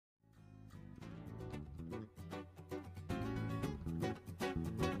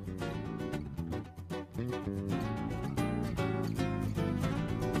Hi,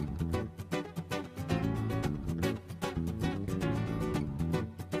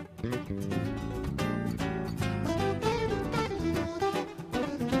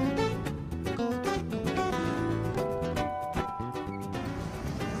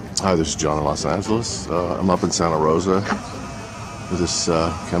 this is John in Los Angeles. I'm up in Santa Rosa for this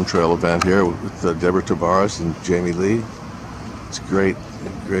chemtrail event here with Deborah Tavares and Jamie Lee. It's great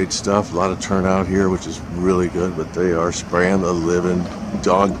stuff. A lot of turnout here, which is really good, but they are spraying the living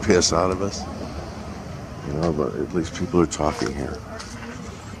dog piss out of us. You know, but at least people are talking here.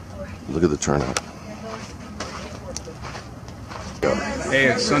 Look at the turnout. Hey,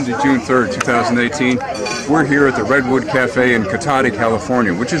 it's Sunday, June 3rd, 2018. We're here at the Redwood Cafe in Cotati,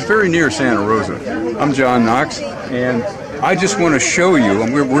 California, which is very near Santa Rosa. I'm John Knox, and I just want to show you,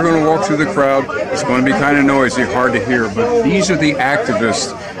 and we're going to walk through the crowd. It's going to be kind of noisy, hard to hear, but these are the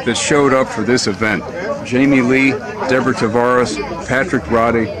activists that showed up for this event. Jamie Lee, Deborah Tavares, Patrick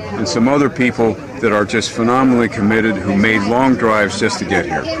Roddy, and some other people that are just phenomenally committed who made long drives just to get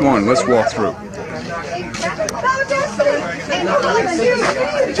here. Come on, let's walk through.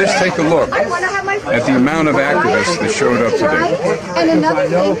 Just take a look at the amount of activists that showed up today. And another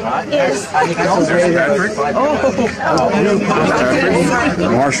thing is... There's Patrick.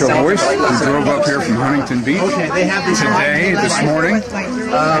 Marshall Hoist, who drove up here from Huntington Beach today, this morning.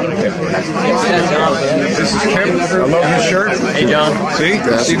 This is Kip. I love his shirt. Hey, John.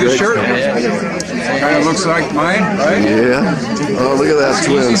 See the shirt? Kind of looks like mine, right? Yeah. Oh, look at that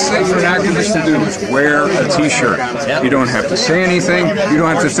twins. The easiest thing for an activist to do is wear a t-shirt. You don't have to say anything. You don't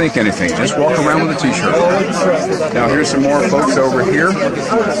have to think anything. Just walk around with a t-shirt. Now here's some more folks over here.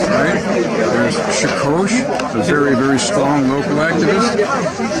 Right? There's Shakosh, a very, very strong local activist.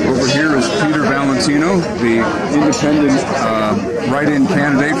 Over here is Peter Valentino, the independent write-in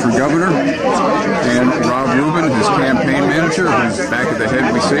candidate for governor, and Rob Rubin, his campaign manager, who's back at the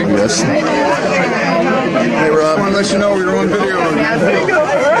head, we see. Yes. Hey, Rob. I want to let you know you're on video.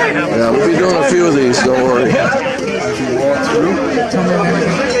 Yeah, we'll be doing a few of these, don't worry.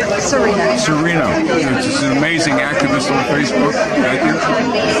 Serena. She's an amazing activist on Facebook. Thank you.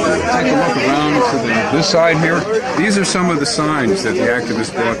 Take a look around to this side here. These are some of the signs that the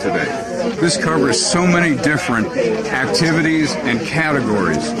activists brought today. This covers so many different activities and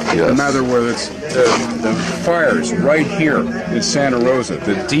categories. Yes. No matter whether it's the fires right here in Santa Rosa,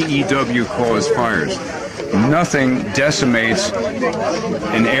 the DEW caused fires. Nothing decimates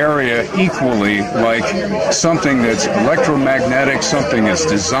an area equally like something that's electromagnetic, something that's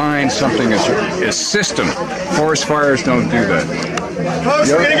designed, something that's a system. Forest fires don't do that. Folks,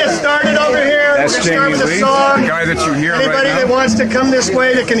 we're going to get started over here. That's Jamie Lee, the guy that you hear right now. Anybody that wants to come this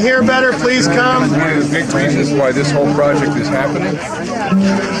way that can hear better, please come. One of the big reasons why this whole project is happening.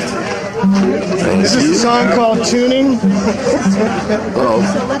 This is a song called Tuning.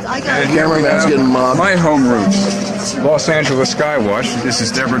 Cameraman's getting mobbed. My home roots, Los Angeles Skywatch. This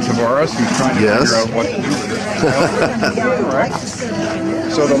is Deborah Tavares, who's trying to figure out what to do with this. All right.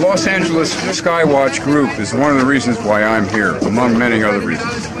 So the Los Angeles Skywatch group is one of the reasons why I'm here, among many other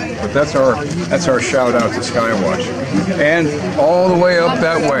reasons. But that's our shout out to Skywatch. And all the way up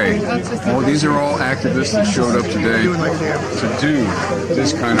that way, these are all activists that showed up today to do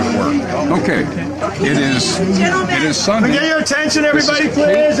this kind of work. Okay, it is Sunday. Get your attention, everybody,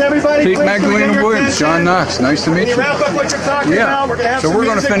 please. Everybody, Pete please. Magdalena Williams, John Knox, nice to meet you. Wrap up what you're talking about. We're gonna have So we're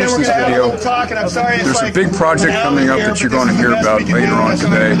going to finish this video. There's a big project coming up that you're going to hear about later on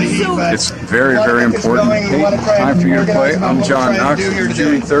today. It's very, very important. Pete, it's time for you to play. I'm John Knox,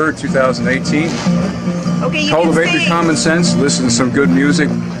 June 3rd, 2018. Cultivate your common sense, listen to some good music,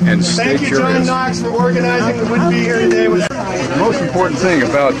 and stay Thank you, John curious. Knox, for organizing. We wouldn't be here today without. The most important thing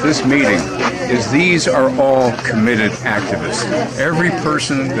about this meeting is these are all committed activists. Every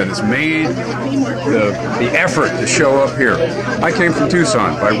person that has made the effort to show up here. I came from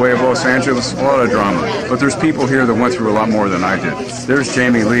Tucson by way of Los Angeles, a lot of drama, but there's people here that went through a lot more than I did. There's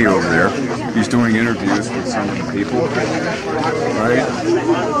Jamie Lee over there. He's doing interviews with some of the people. Right?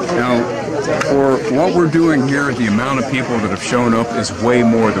 Now, for what we're doing here, the amount of people that have shown up is way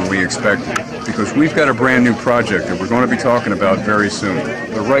more than we expected, because we've got a brand new project that we're going to be talking about very soon.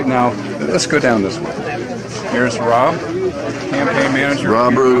 But right now, let's go down this way. Here's Rob, campaign manager.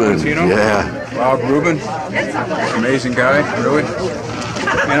 Rob Rubin, Valentino. yeah. Rob Rubin, amazing guy, really.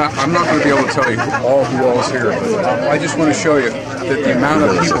 And I'm not going to be able to tell you who all's here, but I just want to show you that the amount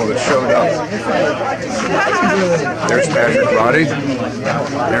of people that showed up. There's Patrick Roddy.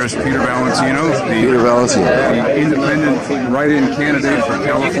 There's Peter Valentino, the independent write-in candidate for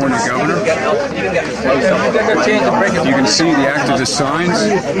California governor. You can see the activist signs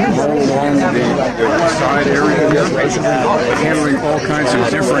all along the side area here, handling all kinds of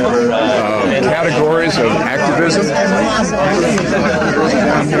different categories of activism.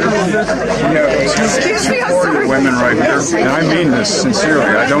 We have two warrior women right here, and I mean this sincerely.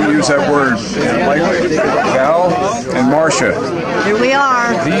 I don't use that word lightly. Val and Marcia. Here we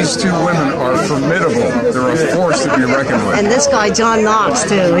are. These two women are formidable. They're a force to be reckoned with. And this guy, John Knox,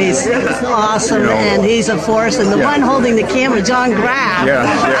 too. He's awesome, and he's a force. And the one holding the camera, John Graff.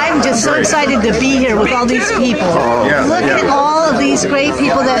 I'm just so excited to be here with all these people. Look at all of these great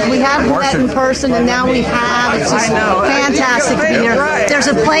people that we haven't met in person, and now we have. It's just fantastic to be here. There's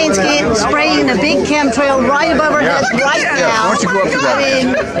a plane spraying a big chemtrail right above our heads right now. Why don't you go up to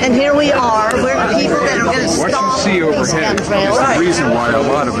that? And here we are. We're the people that are going to stop what you see overhead is the reason why a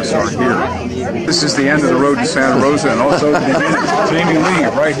lot of us are here. This is the end of the road to Santa Rosa, and also the beginning. Jamie Lee,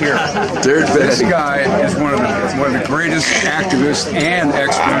 right here. This guy is one of the greatest activists and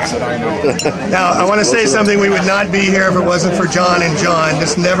experts that I know. Now, I want to say something. We would not be here if it wasn't for John and John.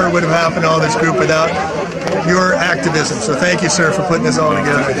 This never would have happened, all this group, without your activism. So thank you, sir, for putting this all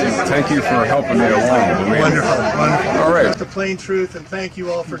together. Thank you for helping me along. Wonderful, wonderful. All right. The plain truth, and thank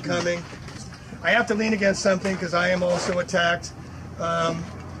you all for coming. I have to lean against something because I am also attacked.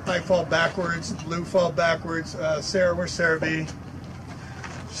 I fall backwards, Lou fall backwards. Sarah, where's Sarah B?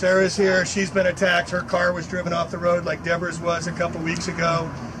 Sarah's here. She's been attacked. Her car was driven off the road like Deborah's was a couple weeks ago.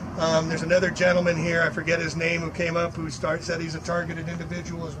 There's another gentleman here, I forget his name, who came up who said he's a targeted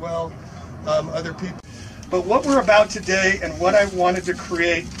individual as well. Other people. But what we're about today and what I wanted to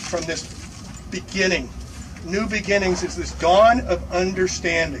create from this beginning, new beginnings, is this dawn of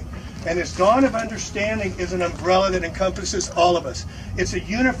understanding. And this dawn of understanding is an umbrella that encompasses all of us. It's a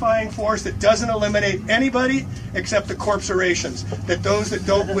unifying force that doesn't eliminate anybody except the corporations, that those that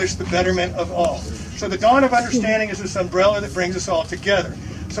don't wish the betterment of all. So the dawn of understanding is this umbrella that brings us all together.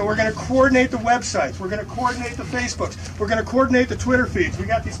 So we're going to coordinate the websites. We're going to coordinate the Facebooks. We're going to coordinate the Twitter feeds. We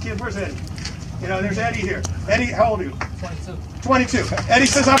got these kids. Where's Eddie? You know, there's Eddie here. Eddie, how old are you? 22. 22. Eddie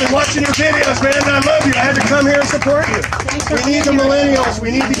says, I've been watching your videos, man, and I love you. I had to come here and support you. We need the millennials. We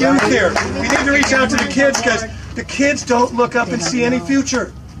need the youth here. We need to reach out to the kids because the kids don't look up and see any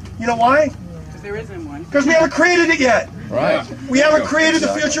future. You know why? Because there isn't one. Because we haven't created it yet. Right. We haven't created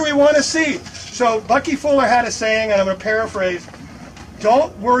the future we want to see. So Bucky Fuller had a saying, and I'm going to paraphrase,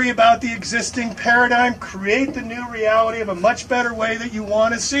 don't worry about the existing paradigm. Create the new reality of a much better way that you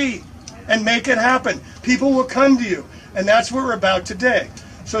want to see. And make it happen. People will come to you. And that's what we're about today.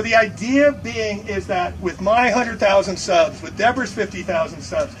 So the idea being is that with my 100,000 subs, with Deborah's 50,000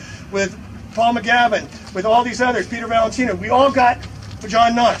 subs, with Paul McGavin, with all these others, Peter Valentino, we all got,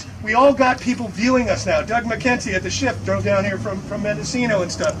 John Knox, we all got people viewing us now. Doug McKenzie at the ship drove down here from Mendocino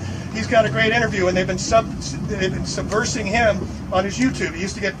and stuff. He's got a great interview, and they've been subversing him on his YouTube. He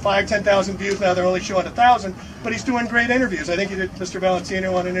used to get 5,000, 10,000 views. Now they're only showing 1,000, but he's doing great interviews. I think he did Mr.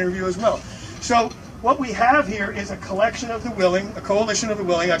 Valentino on an interview as well. So what we have here is a collection of the willing, a coalition of the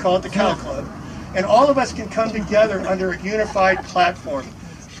willing. I call it the Cow Club, and all of us can come together under a unified platform.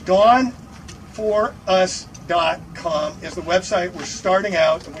 DawnForUs.com is the website we're starting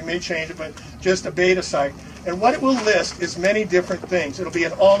out, and we may change it, but just a beta site. And what it will list is many different things. It'll be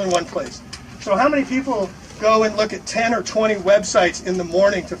an all-in-one place. So how many people go and look at 10 or 20 websites in the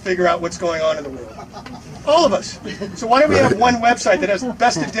morning to figure out what's going on in the world? All of us. So why don't we have one website that has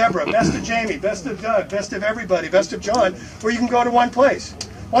best of Deborah, best of Jamie, best of Doug, best of everybody, best of John, where you can go to one place?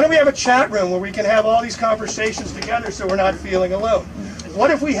 Why don't we have a chat room where we can have all these conversations together so we're not feeling alone? What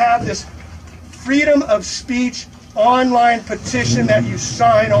if we have this freedom of speech online petition that you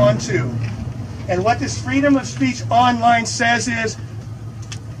sign on to? And what this freedom of speech online says is,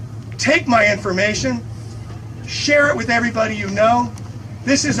 take my information, share it with everybody you know.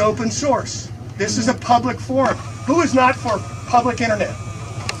 This is open source. This is a public forum. Who is not for public internet?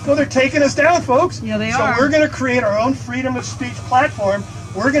 Well, they're taking us down, folks. Yeah, they are. are. So we're going to create our own freedom of speech platform.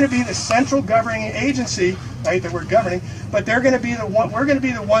 We're going to be the central governing agency. I hate the word governing, but they're going to be the one. We're going to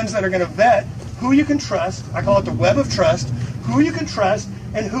be the ones that are going to vet who you can trust. I call it the web of trust. Who you can trust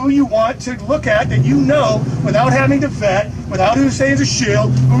and who you want to look at that you know without having to vet, without who say is a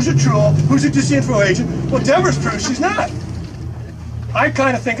shield, who's a troll, who's a disinfo agent. Well, Deborah's proved she's not. I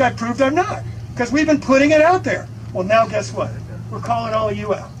kind of think I proved I'm not, because we've been putting it out there. Well, now guess what? We're calling all of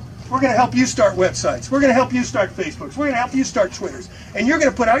you out. We're going to help you start websites. We're going to help you start Facebooks. We're going to help you start Twitters. And you're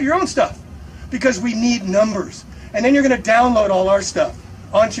going to put out your own stuff because we need numbers. And then you're going to download all our stuff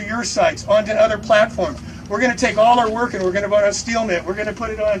onto your sites, onto other platforms. We're going to take all our work and we're going to put it on SteelNet. We're going to put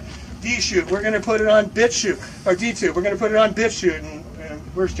it on DShoot. We're going to put it on BitChute or DTube. We're going to put it on BitChute. And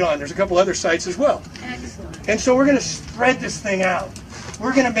where's John? There's a couple other sites as well. Excellent. And so we're going to spread this thing out.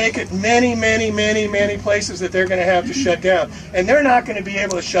 We're going to make it many, many, many, many places that they're going to have to shut down. And they're not going to be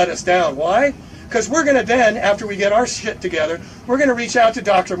able to shut us down. Why? Because we're going to then, after we get our shit together, we're going to reach out to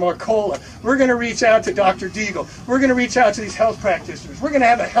Dr. Marcola. We're going to reach out to Dr. Deagle. We're going to reach out to these health practitioners. We're going to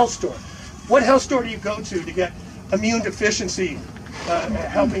have a health store. What health store do you go to get immune deficiency,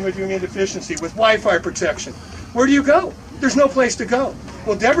 helping with your immune deficiency, with Wi-Fi protection? Where do you go? There's no place to go.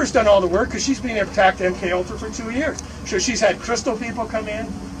 Well, Deborah's done all the work because she's been attacked MK Ultra for 2 years. So she's had crystal people come in.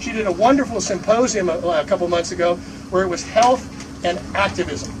 She did a wonderful symposium a couple months ago where it was health and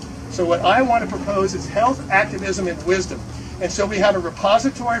activism. So what I want to propose is health, activism, and wisdom. And so we have a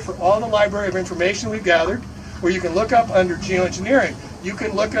repository for all the library of information we've gathered where you can look up under geoengineering. You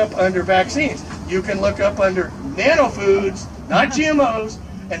can look up under vaccines. You can look up under nanofoods, not GMOs.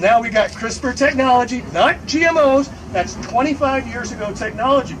 And now we got CRISPR technology, not GMOs. That's 25 years ago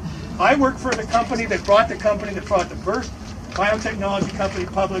technology. I work for the company that brought the first biotechnology company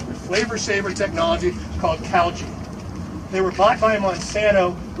public with flavor saver technology called Calgene. They were bought by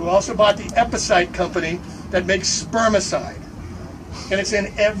Monsanto, who also bought the Epicite company that makes spermicide. And it's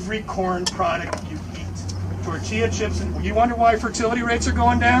in every corn product you eat. Tortilla chips. And you wonder why fertility rates are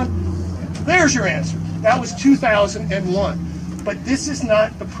going down? There's your answer. That was 2001. But this is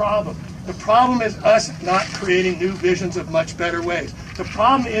not the problem. The problem is us not creating new visions of much better ways. The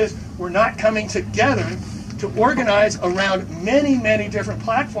problem is we're not coming together to organize around many, many different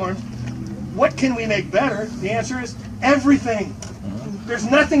platforms. What can we make better? The answer is everything. There's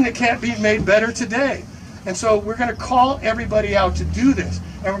nothing that can't be made better today. And so we're going to call everybody out to do this.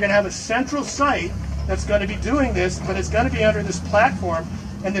 And we're going to have a central site that's going to be doing this, but it's going to be under this platform.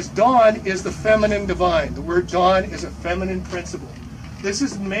 And this dawn is the feminine divine. The word dawn is a feminine principle. This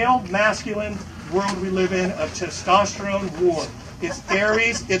is male, masculine world we live in of testosterone war. It's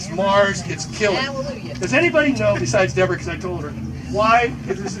Aries, it's Mars, it's killing. Does anybody know, besides Deborah, because I told her, why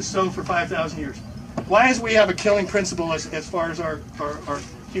this is so for 5,000 years? Why is we have a killing principle as far as our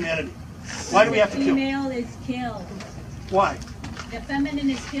humanity? Why do we have to kill? The female is killed. Why? The feminine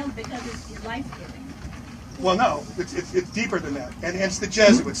is killed because it's life-giving. Well, no, it's deeper than that. And it's the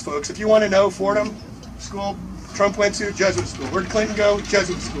Jesuits, folks. If you want to know, Fordham School, Trump went to Jesuit school. Where'd Clinton go?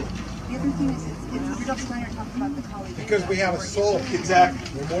 Jesuit school. The other thing is, it's Rudolf Steiner talking about the college. Because we have a soul.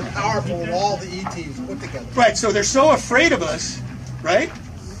 Exactly. We're more powerful than all the ETs put together. Right, so they're so afraid of us, right,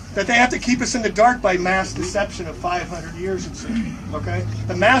 that they have to keep us in the dark by mass deception of 500 years and so, okay?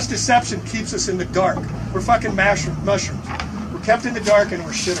 The mass deception keeps us in the dark. We're fucking mushrooms. We're kept in the dark and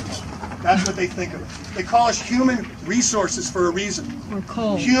we're shittable. That's what they think of us. They call us human resources for a reason. We're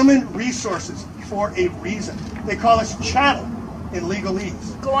cold. Human resources for a reason. They call us chattel in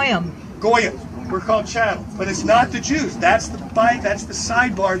legalese. Goyim. Goyim. We're called chattel. But it's not the Jews. That's the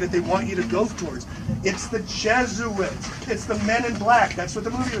sidebar that they want you to go towards. It's the Jesuits. It's the Men in Black. That's what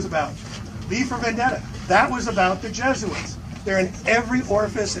the movie was about. V for Vendetta. That was about the Jesuits. They're in every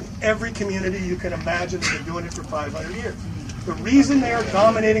orifice in every community you can imagine. They've been doing it for 500 years. The reason they are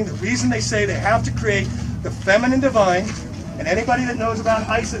dominating, the reason they say they have to create the feminine divine, and anybody that knows about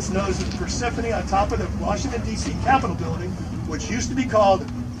ISIS knows that Persephone on top of the Washington, D.C. Capitol building, which used to be called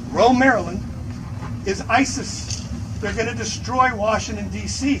Rome, Maryland, is ISIS. They're going to destroy Washington,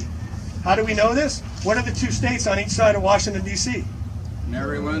 D.C. How do we know this? What are the two states on each side of Washington, D.C.?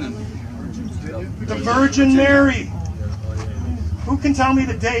 Maryland and the Virgin Mary. Who can tell me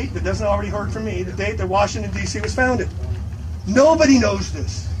the date, that doesn't already heard from me, the date that Washington, D.C. was founded? Nobody knows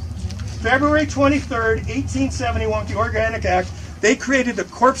this. February 23rd, 1871, the Organic Act, they created the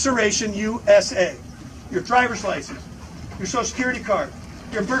Corporation USA. Your driver's license, your Social Security card,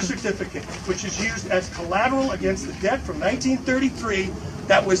 your birth certificate, which is used as collateral against the debt from 1933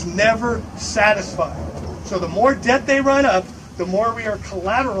 that was never satisfied. So the more debt they run up, the more we are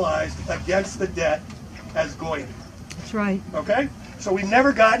collateralized against the debt as goyim. That's right. Okay? So we've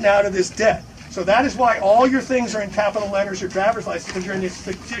never gotten out of this debt. So that is why all your things are in capital letters, your driver's license, because you're in this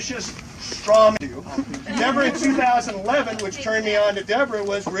fictitious straw deal. Deborah in 2011, which turned me on to Deborah,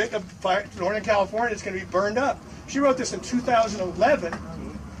 was Northern California is going to be burned up. She wrote this in 2011,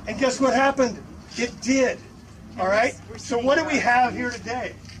 and guess what happened? It did. All right? So what do we have here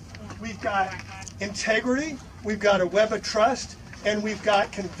today? We've got integrity, we've got a web of trust, and we've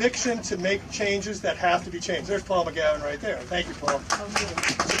got conviction to make changes that have to be changed. There's Paul McGavin right there. Thank you, Paul.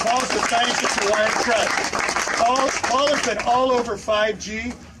 So Paul's the scientist who wired trust. Paul has been all over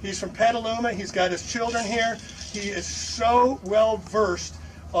 5G. He's from Petaluma. He's got his children here. He is so well versed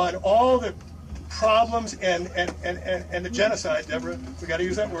on all the problems and the genocide, Deborah, we got to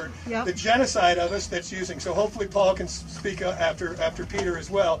use that word, yep. The genocide of us that's using. So hopefully Paul can speak after Peter as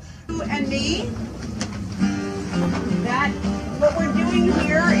well. And me, that what we're doing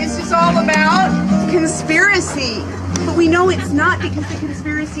here is just all about conspiracy. But we know it's not because the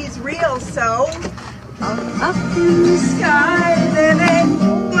conspiracy is real, so up in the sky, there they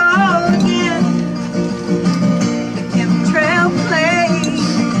go again. The chemtrail plane,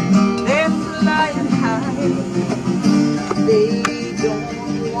 they're flying high. They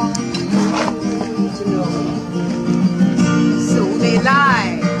don't want you to know, so they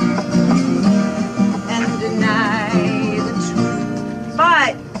lie and deny the truth.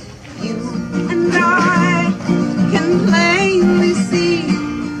 But you and I can plainly see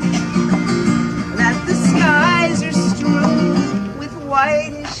that the skies are strewn with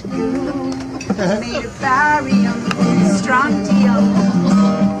whitish goo, made of barium, strontium,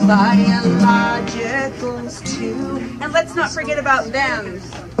 biologicals too. And let's not forget about them.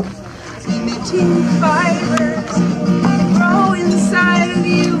 Emitting fibers that grow inside of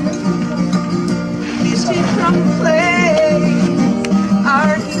you, emitted from planes,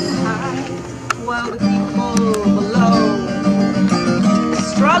 arcing high, while the people below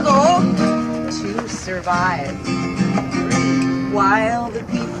struggle to survive. While the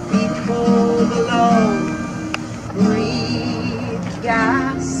people below breathe,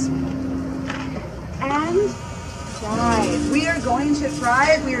 gasp, and thrive. We are going to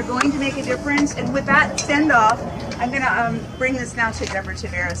thrive. We are going to make a difference. And with that send-off, I'm going to bring this now to Deborah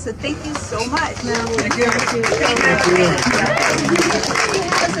Tavares. So thank you so much. Thank you.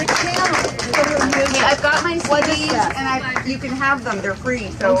 I've got my CDs, and you can have them. They're free.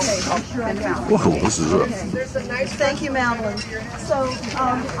 So I'll send them out. Whoa, this is rough. Thank you, Madeline. So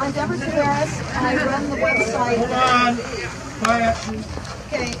I'm Deborah Tavares, and I run the website.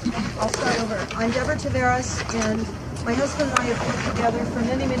 Okay, I'll start over. I'm Deborah Tavares, and my husband and I have worked together for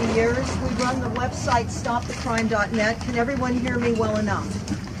many, many years. We run the website stopthecrime.net. Can everyone hear me well enough?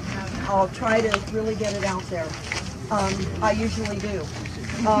 I'll try to really get it out there. I usually do.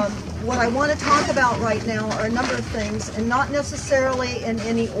 What I want to talk about right now are a number of things, and not necessarily in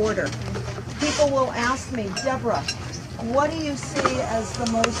any order. People will ask me, Deborah, what do you see as the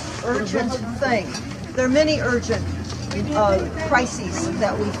most urgent thing? There are many urgent crises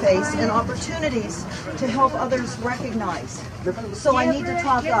that we face and opportunities to help others recognize. So I need to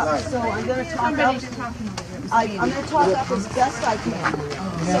talk up. So I'm going to talk up. I'm going to talk up as best I can.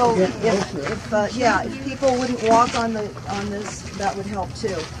 So if people wouldn't walk on this, that would help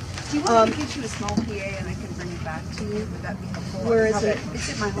too. Do you want me to get you a small PA and I can bring it back to you? Would that be helpful? Where is it? It's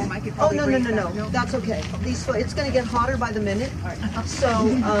at my home. I could Oh, probably no. That's okay. It's going to get hotter by the minute. So,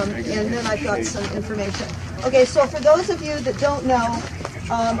 and then I've got some information. Okay, so for those of you that don't know,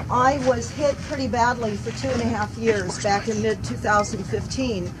 I was hit pretty badly for 2.5 years back in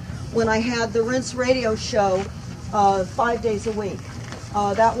mid-2015 when I had the Rinse radio show 5 days a week.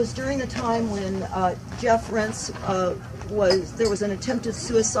 That was during the time when Jeff Rinse there was an attempted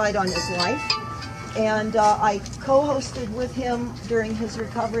suicide on his life. And I co-hosted with him during his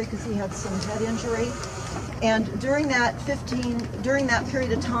recovery because he had some head injury. And during that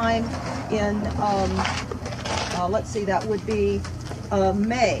period of time in, let's see, that would be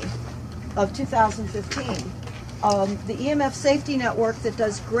May of 2015, the EMF Safety Network that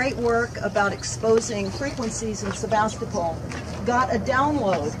does great work about exposing frequencies in Sebastopol got a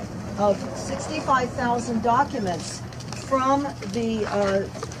download of 65,000 documents from the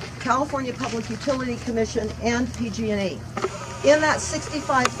California Public Utility Commission and PG&E. In that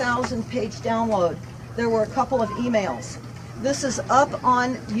 65,000 page download, there were a couple of emails. This is up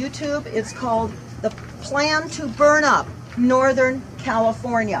on YouTube. It's called The Plan to Burn Up Northern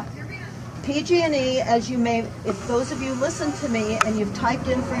California. PG&E, as you may, if those of you listen to me and you've typed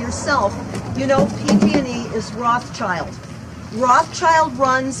in for yourself, you know PG&E is Rothschild. Rothschild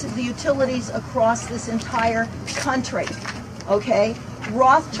runs the utilities across this entire country, okay?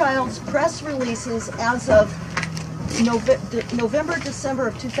 Rothschild's press releases as of November, December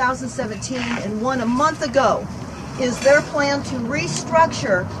of 2017, and one a month ago, is their plan to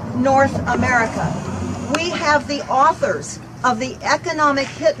restructure North America. We have the authors of the economic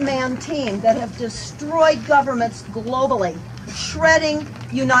hitman team that have destroyed governments globally, shredding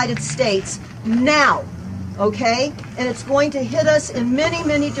United States now, okay? And it's going to hit us in many,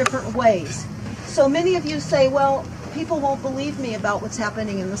 many different ways. So many of you say, well, people won't believe me about what's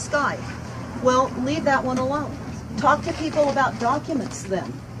happening in the sky. Well, leave that one alone. Talk to people about documents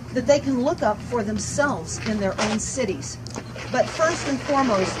then, that they can look up for themselves in their own cities. But first and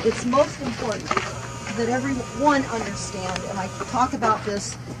foremost, it's most important that everyone understand, and I talk about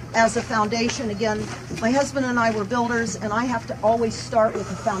this as a foundation. Again, my husband and I were builders, and I have to always start with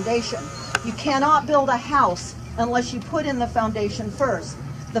the foundation. You cannot build a house unless you put in the foundation first.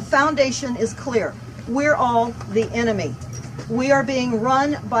 The foundation is clear. We're all the enemy. We are being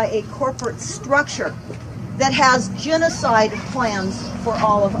run by a corporate structure that has genocide plans for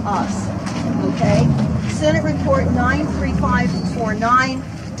all of us. Okay? Senate Report 93549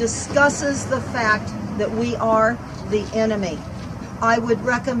 discusses the fact that we are the enemy. I would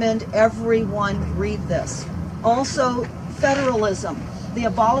recommend everyone read this. Also, federalism, the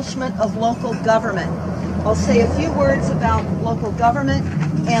abolishment of local government. I'll say a few words about local government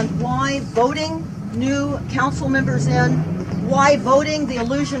and why voting new council members in, why voting, the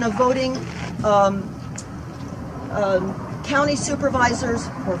illusion of voting, county supervisors,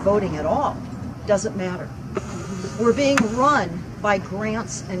 or voting at all, doesn't matter. We're being run by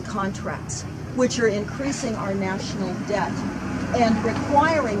grants and contracts, which are increasing our national debt and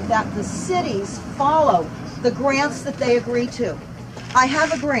requiring that the cities follow the grants that they agree to. I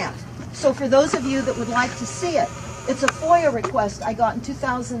have a grant, so for those of you that would like to see it, it's a FOIA request I got in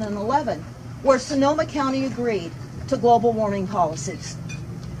 2011 where Sonoma County agreed to global warming policies.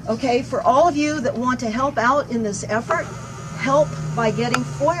 Okay, for all of you that want to help out in this effort, help by getting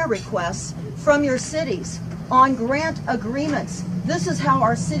FOIA requests from your cities on grant agreements. This is how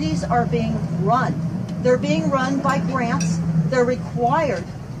our cities are being run. They're being run by grants. They're required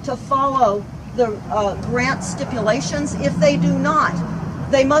to follow the grant stipulations. If they do not,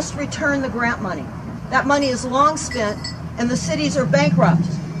 they must return the grant money. That money is long spent and the cities are bankrupt,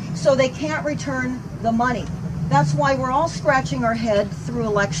 so they can't return the money. That's why we're all scratching our head through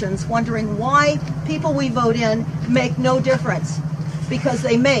elections, wondering why people we vote in make no difference, because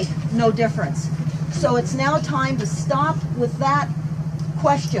they make no difference. So it's now time to stop with that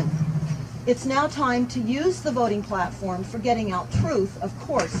question. It's now time to use the voting platform for getting out truth. Of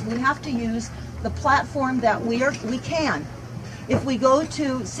course, we have to use the platform that we can. If we go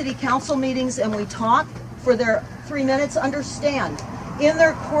to city council meetings and we talk for their 3 minutes, understand, in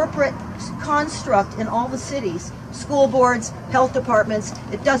their corporate construct in all the cities, school boards, health departments,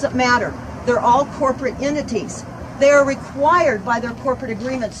 it doesn't matter. They're all corporate entities. They are required by their corporate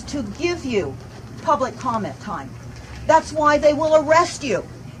agreements to give you public comment time. That's why they will arrest you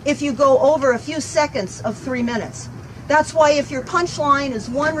if you go over a few seconds of 3 minutes. That's why if your punchline is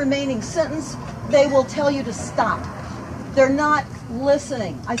one remaining sentence, they will tell you to stop. They're not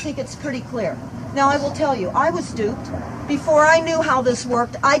listening. I think it's pretty clear. Now I will tell you, I was duped. Before I knew how this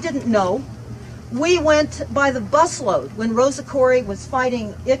worked, I didn't know. We went by the busload when Rosa Koire was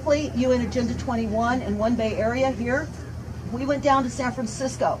fighting ICLEI, UN Agenda 21 in One Bay Area here. We went down to San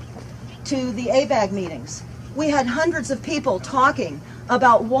Francisco to the ABAG meetings. We had hundreds of people talking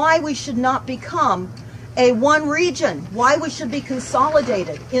about why we should not become a one region, why we should be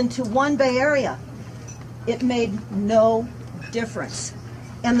consolidated into One Bay Area. It made no difference.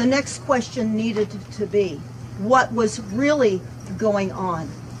 And the next question needed to be, what was really going on?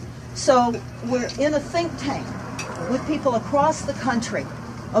 So we're in a think tank with people across the country,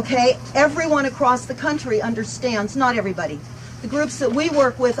 okay? Everyone across the country understands, not everybody. The groups that we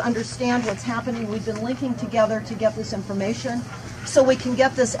work with understand what's happening. We've been linking together to get this information so we can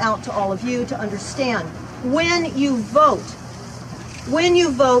get this out to all of you to understand. When you vote,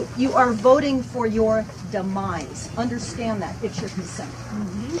 you are voting for your demise. Understand that. It's your consent.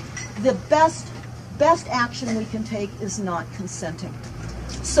 The best action we can take is not consenting.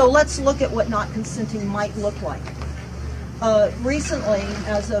 So let's look at what not consenting might look like. Recently,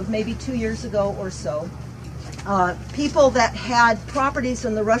 as of maybe 2 years ago or so, people that had properties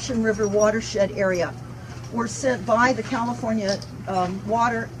in the Russian River watershed area were sent by the California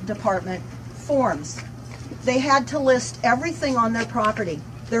Water Department forms. They had to list everything on their property,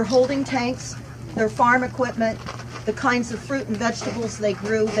 their holding tanks, their farm equipment, the kinds of fruit and vegetables they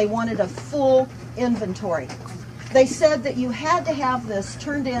grew. They wanted a full inventory. They said that you had to have this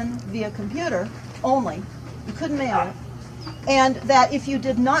turned in via computer only. You couldn't mail it. And that if you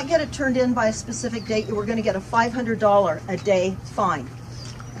did not get it turned in by a specific date, you were going to get a $500 a day fine.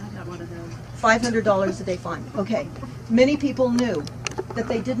 I got one of those. $500 a day fine. Okay. Many people knew that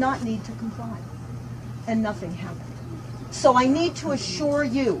they did not need to comply. And nothing happened. So I need to assure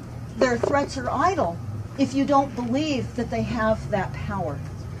you, their threats are idle if you don't believe that they have that power.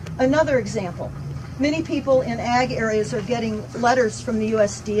 Another example, many people in ag areas are getting letters from the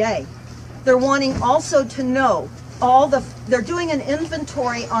USDA. They're wanting also to know they're doing an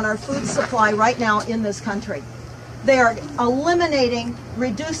inventory on our food supply right now in this country. They are eliminating,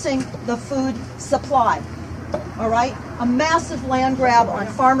 reducing the food supply. All right? A massive land grab on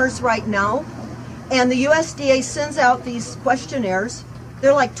farmers right now. And the USDA sends out these questionnaires.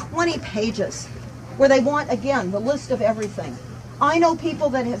 They're like 20 pages where they want, again, the list of everything. I know people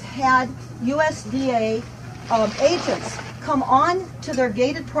that have had USDA agents come on to their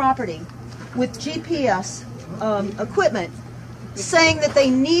gated property with GPS equipment saying that they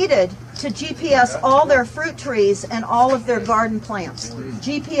needed to GPS all their fruit trees and all of their garden plants.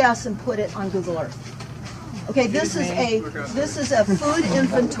 GPS and put it on Google Earth. Okay, this is a food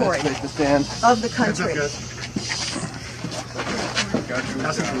inventory of the country.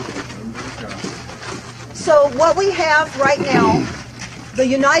 So what we have right now, the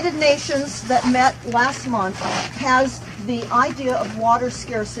United Nations that met last month has the idea of water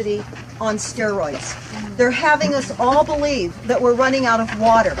scarcity on steroids. They're having us all believe that we're running out of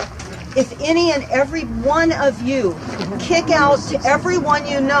water. If any and every one of you kick out to everyone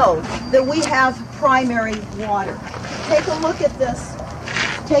you know that we have primary water. Take a look at this.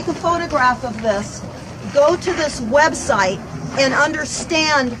 Take a photograph of this. Go to this website and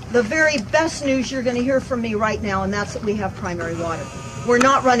understand the very best news you're going to hear from me right now, and that's that we have primary water. We're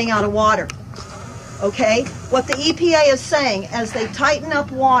not running out of water. Okay? What the EPA is saying as they tighten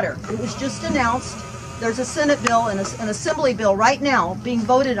up water, it was just announced, there's a Senate bill and an Assembly bill right now being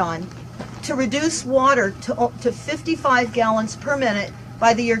voted on to reduce water to 55 gallons per minute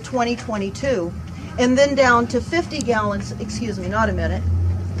by the year 2022, and then down to 50 gallons, excuse me, not a minute,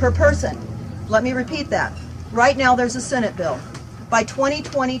 per person. Let me repeat that. Right now there's a Senate bill. By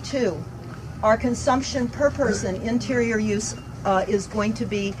 2022, our consumption per person, interior use, is going to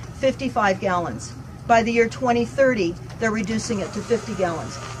be 55 gallons. By the year 2030, they're reducing it to 50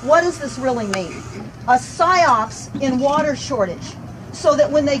 gallons. What does this really mean? A psyops in water shortage, so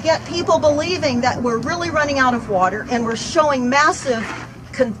that when they get people believing that we're really running out of water and we're showing massive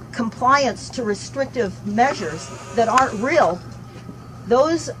compliance to restrictive measures that aren't real,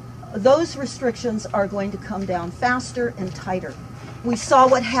 those restrictions are going to come down faster and tighter. We saw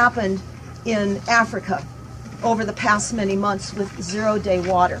what happened in Africa over the past many months with zero-day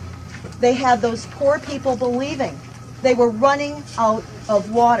water. They had those poor people believing they were running out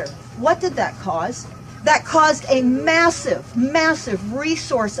of water. What did that cause? That caused a massive, massive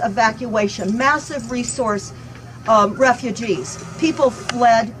resource evacuation, massive resource refugees. People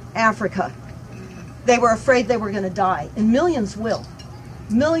fled Africa. They were afraid they were going to die, and millions will.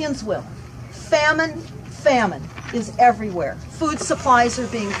 Millions will. Famine is everywhere. Food supplies are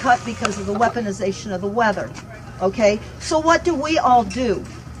being cut because of the weaponization of the weather. Okay? So what do we all do?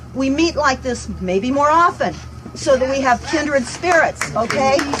 We meet like this maybe more often so that we have kindred spirits,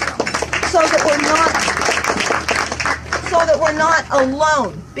 okay? So that we're not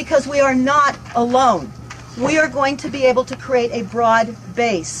alone, because we are not alone. We are going to be able to create a broad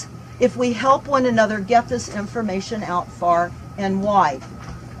base if we help one another get this information out far and wide.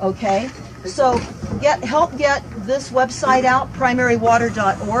 Okay? So help get this website out,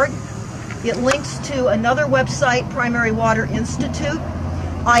 primarywater.org. It links to another website, Primary Water Institute.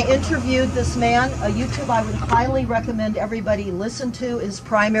 I interviewed this man. A YouTube I would highly recommend everybody listen to is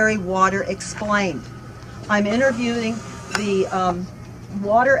Primary Water Explained. I'm interviewing the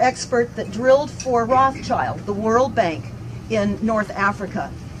water expert that drilled for Rothschild, the World Bank, in North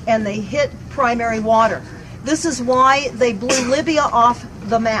Africa, and they hit primary water. This is why they blew Libya off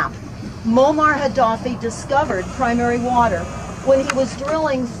the map. Muammar Gaddafi discovered primary water when he was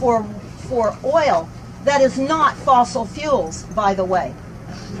drilling for oil that is not fossil fuels, by the way.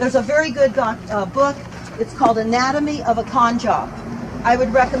 There's a very good book. It's called Anatomy of a Con Job. I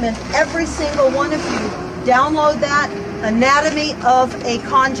would recommend every single one of you download that, Anatomy of a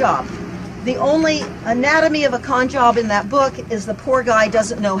Con Job. The only anatomy of a con job in that book is the poor guy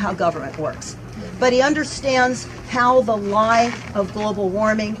doesn't know how government works. But he understands how the lie of global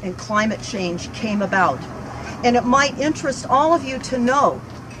warming and climate change came about. And it might interest all of you to know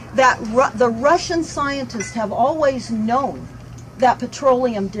that the Russian scientists have always known that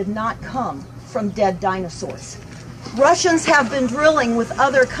petroleum did not come from dead dinosaurs. Russians have been drilling with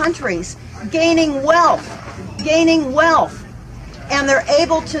other countries, gaining wealth, and they're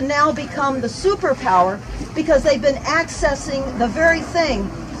able to now become the superpower because they've been accessing the very thing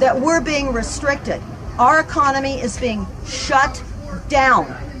that we're being restricted. Our economy is being shut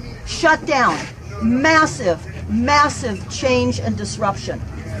down. Massive, massive change and disruption.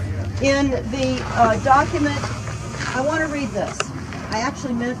 In the document, I want to read this. I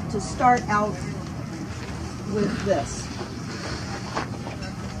actually meant to start out with this.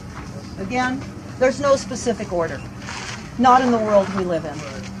 Again, there's no specific order. not in the world we live in.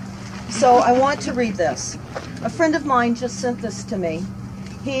 So I want to read this. A friend of mine just sent this to me.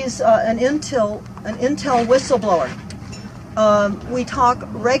 He's an Intel whistleblower. We talk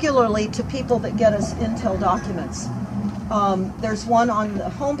regularly to people that get us Intel documents. There's one on the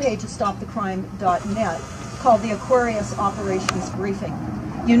homepage of StopTheCrime.net called the Aquarius Operations Briefing.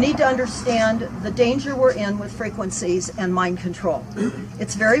 You need to understand the danger we're in with frequencies and mind control.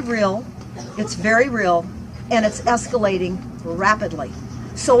 It's very real, and it's escalating rapidly.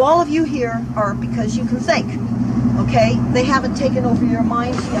 So all of you here are because you can think, okay? They haven't taken over your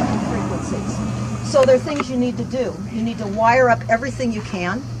minds yet with frequencies. So there are things you need to do. You need to wire up everything you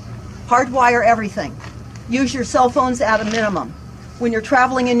can, hardwire everything. Use your cell phones at a minimum. When you're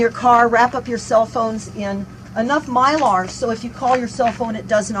traveling in your car, wrap up your cell phones in enough Mylar so if you call your cell phone, it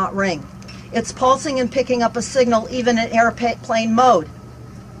does not ring. It's pulsing and picking up a signal even in airplane mode.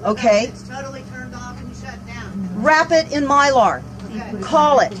 Okay? It's totally turned off and shut down. Wrap it in Mylar. Okay.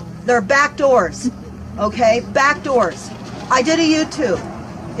 Call it. They're back doors. Okay? Back doors. I did a YouTube.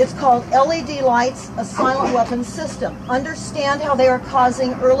 It's called LED Lights, a Silent Weapons System. Understand how they are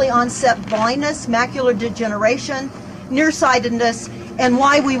causing early onset blindness, macular degeneration, nearsightedness, and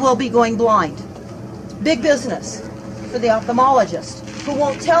why we will be going blind. Big business for the ophthalmologist who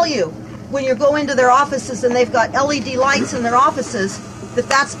won't tell you when you go into their offices and they've got LED lights in their offices that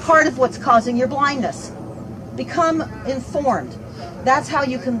that's part of what's causing your blindness. Become informed. That's how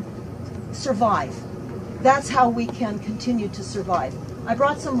you can survive. That's how we can continue to survive. I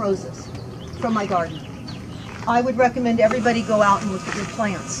brought some roses from my garden. I would recommend everybody go out and look at your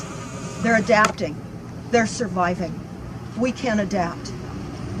plants. They're adapting. They're surviving. We can adapt.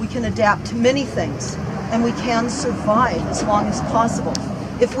 We can adapt to many things, and we can survive as long as possible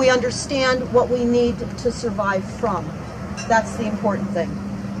if we understand what we need to survive from. That's the important thing.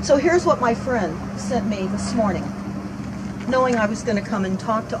 So here's what my friend sent me this morning, knowing I was going to come and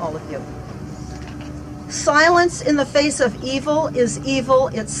talk to all of you. Silence in the face of evil is evil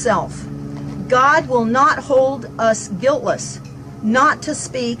itself. God will not hold us guiltless. Not to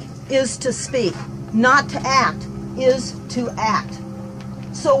speak is to speak. Not to act is to act.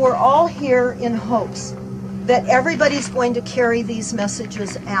 So we're all here in hopes that everybody's going to carry these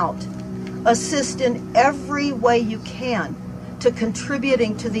messages out. Assist in every way you can to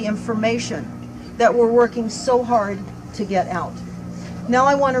contributing to the information that we're working so hard to get out. Now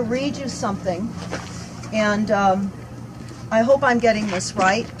I want to read you something, and I hope I'm getting this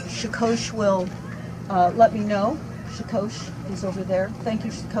right. Shakosh will let me know. Shakosh is over there. Thank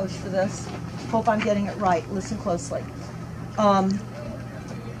you, Shakosh, for this. Hope I'm getting it right. Listen closely.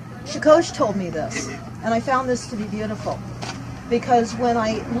 Shakosh told me this, and I found this to be beautiful, because when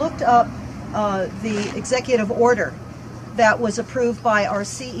I looked up the executive order that was approved by our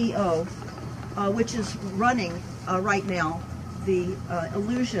CEO, which is running right now the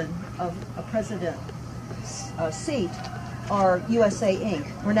illusion of a president seat, are USA Inc.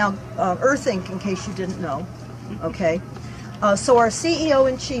 We're now Earth Inc., in case you didn't know. Okay. So our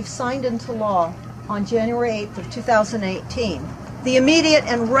CEO-in-chief signed into law on January 8th of 2018 the immediate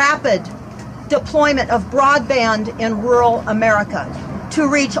and rapid deployment of broadband in rural America to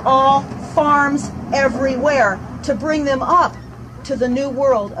reach all farms everywhere, to bring them up to the new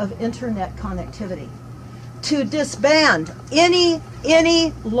world of internet connectivity, to disband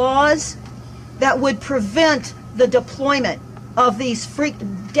any laws that would prevent the deployment of these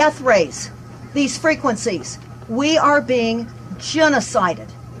death rays, these frequencies. We are being genocided.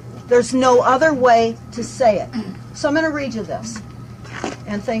 There's no other way to say it. So I'm going to read you this.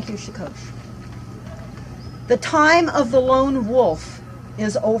 And thank you, Shakosh. The time of the lone wolf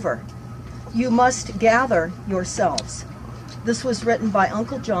is over. You must gather yourselves. This was written by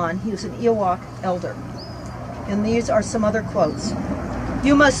Uncle John. He was an Ewok elder. And these are some other quotes.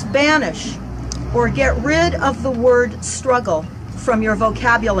 You must banish or get rid of the word struggle from your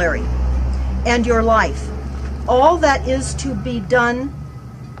vocabulary and your life. All that is to be done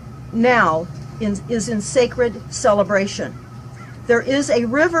now is in sacred celebration. There is a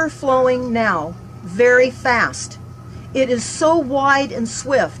river flowing now very fast. It is so wide and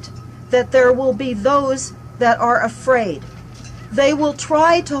swift that there will be those that are afraid. They will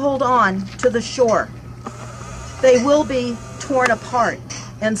try to hold on to the shore. They will be torn apart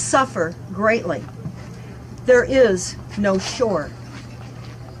and suffer greatly. There is no shore.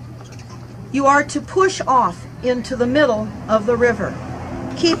 You are to push off into the middle of the river.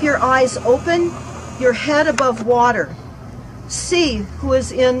 Keep your eyes open, your head above water. See who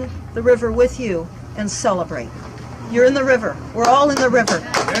is in the river with you and celebrate. You're in the river. We're all in the river.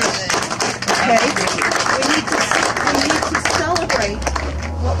 Okay? We need to celebrate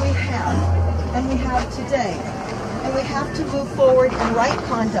what we have, and we have today. And we we have to move forward in right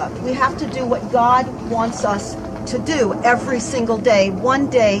conduct. We have to do what God wants us to do every single day,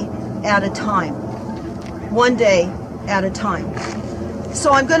 one day at a time. One day at a time.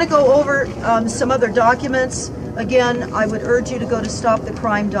 So I'm going to go over some other documents. Again, I would urge you to go to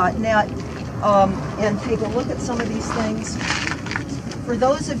stopthecrime.net and take a look at some of these things. For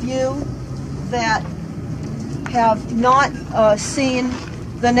those of you that have not seen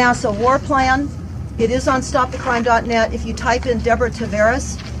the NASA war plan, it is on stopthecrime.net. If you type in Deborah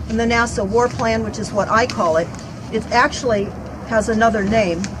Tavares and the NASA war plan, which is what I call it, it actually has another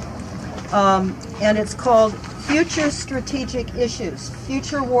name, and it's called Future Strategic Issues,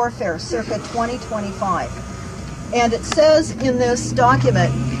 Future Warfare, circa 2025. And it says in this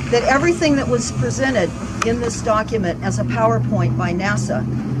document that everything that was presented in this document as a PowerPoint by NASA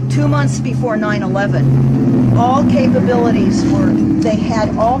 2 months before 9/11, all capabilities they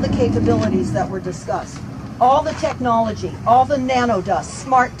had all the capabilities that were discussed. All the technology, all the nanodust,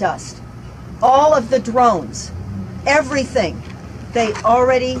 smart dust, all of the drones, everything. They've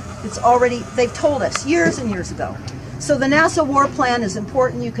told us years and years ago. So the NASA war plan is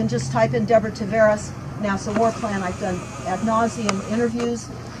important. You can just type in Deborah Tavares, NASA war plan. I've done ad nauseum interviews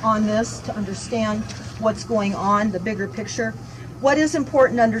on this to understand what's going on, the bigger picture. What is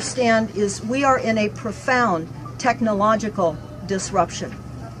important to understand is we are in a profound technological disruption.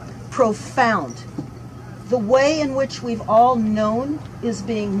 Profound. The way in which we've all known is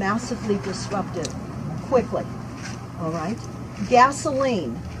being massively disrupted quickly. All right?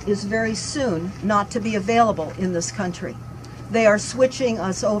 Gasoline is very soon not to be available in this country. They are switching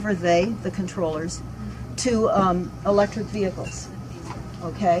us over, the controllers, to electric vehicles.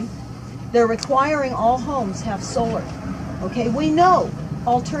 Okay? They're requiring all homes have solar. Okay? We know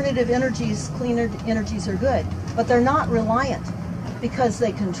alternative energies, cleaner energies are good, but they're not reliant because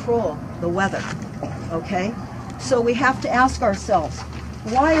they control the weather. Okay? So we have to ask ourselves,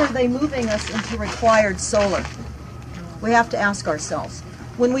 why are they moving us into required solar? We have to ask ourselves.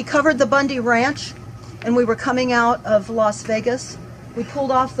 When we covered the Bundy Ranch and we were coming out of Las Vegas, we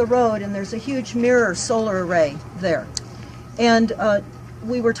pulled off the road and there's a huge mirror solar array there. And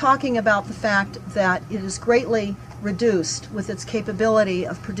we were talking about the fact that it is greatly reduced with its capability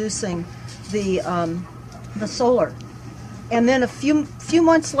of producing the solar. And then a few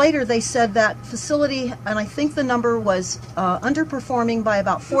months later, they said that facility, and I think the number was underperforming by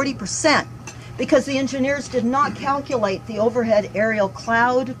about 40%, because the engineers did not calculate the overhead aerial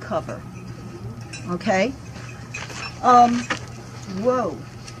cloud cover. Okay? Whoa.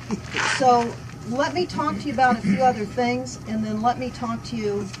 So let me talk to you about a few other things, and then let me talk to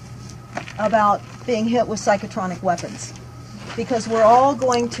you about being hit with psychotronic weapons. Because we're all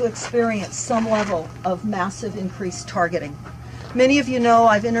going to experience some level of massive increased targeting. Many of you know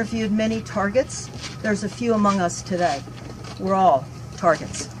I've interviewed many targets. There's a few among us today. We're all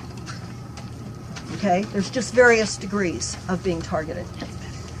targets. Okay? There's just various degrees of being targeted.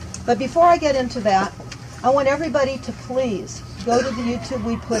 But before I get into that, I want everybody to please go to the YouTube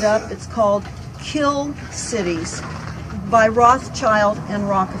we put up. It's called Kill Cities by Rothschild and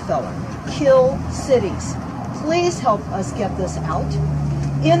Rockefeller. Kill Cities. Please help us get this out.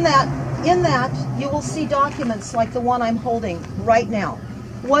 In that, you will see documents like the one I'm holding right now.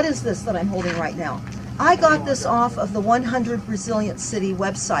 What is this that I'm holding right now? I got this off of the 100 Resilient City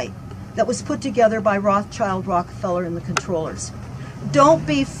website that was put together by Rothschild, Rockefeller, and the controllers. Don't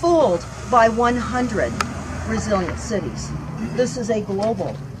be fooled by 100 resilient cities. This is a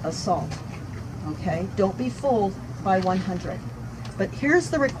global assault. Okay? Don't be fooled by 100. But here's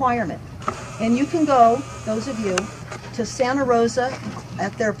the requirement. And you can go, those of you, to Santa Rosa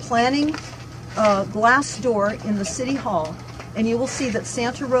at their planning glass door in the City Hall, and you will see that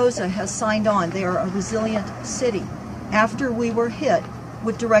Santa Rosa has signed on. They are a resilient city. After we were hit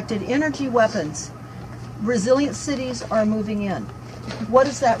with directed energy weapons, resilient cities are moving in. What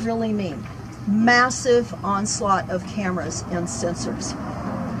does that really mean? Massive onslaught of cameras and sensors.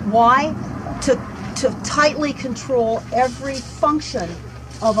 Why? To tightly control every function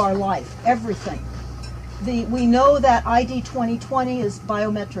of our life, everything. We know that ID 2020 is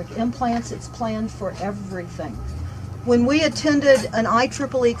biometric implants. It's planned for everything. When we attended an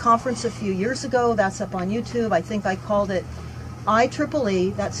IEEE conference a few years ago, that's up on YouTube, I think I called it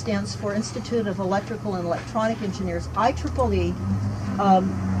IEEE, that stands for Institute of Electrical and Electronic Engineers, IEEE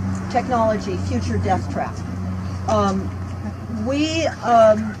Technology Future Death Trap. We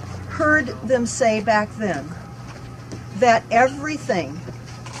heard them say back then that everything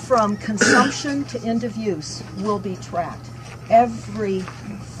from consumption to end of use will be tracked.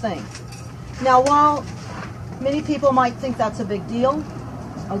 Everything. Now, while many people might think that's a big deal,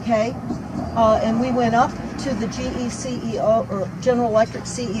 okay? And we went up to the GE CEO, or General Electric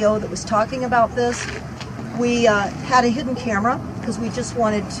CEO that was talking about this. We had a hidden camera because we just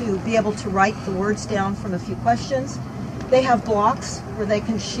wanted to be able to write the words down from a few questions. They have blocks where they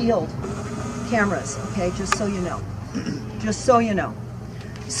can shield cameras, okay, just so you know. Just so you know.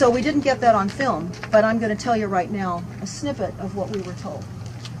 So we didn't get that on film, but I'm going to tell you right now a snippet of what we were told.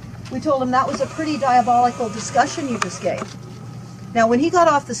 We told him that was a pretty diabolical discussion you just gave. Now, when he got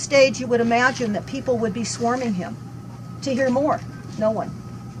off the stage, you would imagine that people would be swarming him to hear more. No one.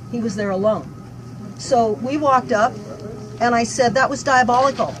 He was there alone. So we walked up, and I said, that was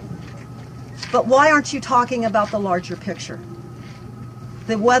diabolical. But why aren't you talking about the larger picture?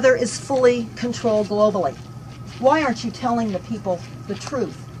 The weather is fully controlled globally. Why aren't you telling the people the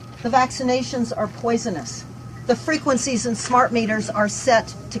truth? The vaccinations are poisonous. The frequencies in smart meters are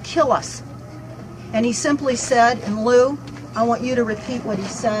set to kill us. And he simply said, and Lou, I want you to repeat what he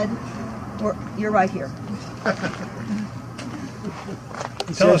said. You're right here.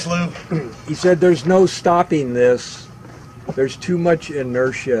 Tell us, Lou. He said there's no stopping this. There's too much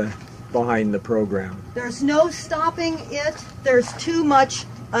inertia behind the program. There's no stopping it. There's too much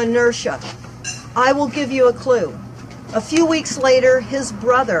inertia. I will give you a clue. A few weeks later, his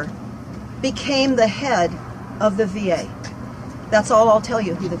brother became the head of the VA. That's all I'll tell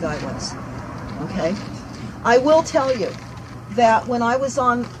you who the guy was. Okay? I will tell you that when I was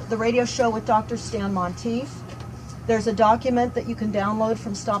on the radio show with Dr. Stan Monteith, there's a document that you can download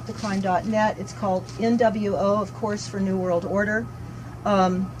from stopthecrime.net. It's called NWO, of course, for New World Order,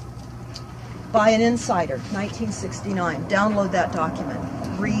 by an insider, 1969. Download that document.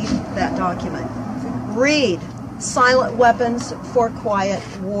 Read that document. Read Silent Weapons for Quiet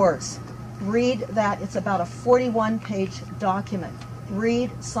Wars. Read that. It's about a 41-page document.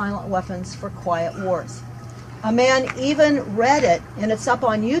 Read Silent Weapons for Quiet Wars. A man even read it, and it's up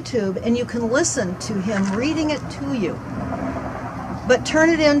on YouTube, and you can listen to him reading it to you. But turn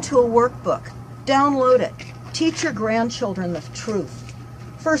it into a workbook. Download it. Teach your grandchildren the truth.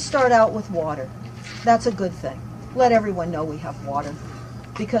 First start out with water. That's a good thing. Let everyone know we have water.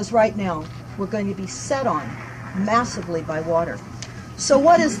 Because right now, we're going to be set on massively by water. So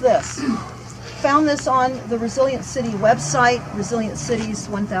what is this? Found this on the Resilient City website, Resilient Cities,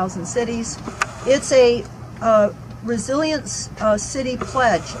 1,000 Cities. It's a Resilient City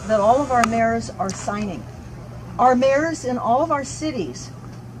pledge that all of our mayors are signing. Our mayors in all of our cities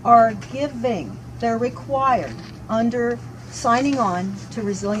are giving, they're required under signing on to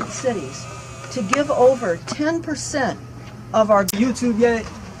Resilient Cities to give over 10% of our YouTube yet.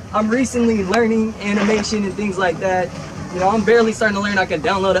 I'm recently learning animation and things like that. You know, I'm barely starting to learn. I can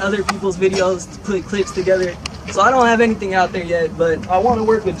download other people's videos to put clips together. So I don't have anything out there yet, but I want to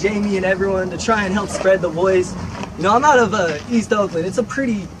work with Jamie and everyone to try and help spread the voice. You know, I'm out of East Oakland. It's a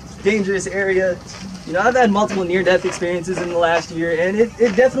pretty dangerous area. You know, I've had multiple near-death experiences in the last year, and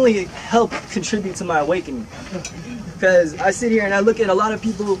it definitely helped contribute to my awakening. Because I sit here and I look at a lot of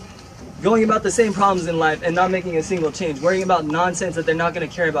people going about the same problems in life and not making a single change, worrying about nonsense that they're not going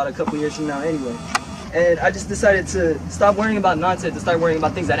to care about a couple years from now anyway. And I just decided to stop worrying about nonsense and start worrying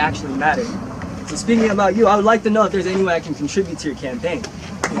about things that actually matter. So speaking about you, I would like to know if there's any way I can contribute to your campaign.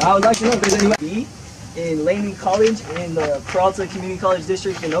 You know, I would like to know if there's any way in Laney College in the Peralta Community College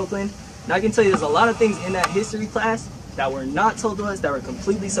District in Oakland. And I can tell you there's a lot of things in that history class that were not told to us, that were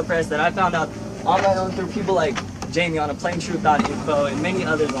completely suppressed, that I found out on my own through people like Jamie on aplaintruth.info and many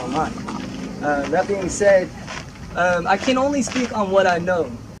others online. That being said, I can only speak on what I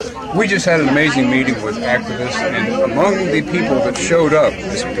know. We just had an amazing meeting with activists, and among the people that showed up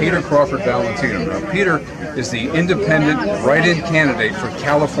is Peter Crawford Valentino. Now, Peter is the independent write-in candidate for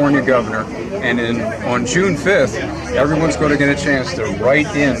California governor, and on June 5th, everyone's going to get a chance to write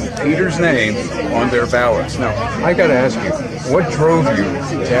in Peter's name on their ballots. Now, I got to ask you, what drove you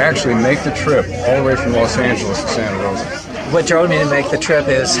to actually make the trip all the way from Los Angeles to Santa Rosa? What drove me to make the trip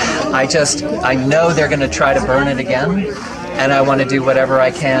is I know they're going to try to burn it again, and I want to do whatever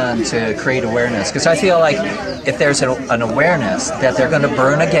I can to create awareness. Because I feel like if there's an awareness that they're going to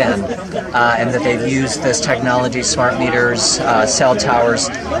burn again, and that they've used this technology, smart meters, cell towers,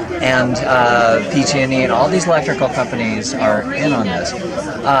 and PG&E and all these electrical companies are in on this.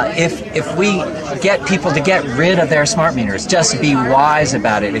 If we get people to get rid of their smart meters, just be wise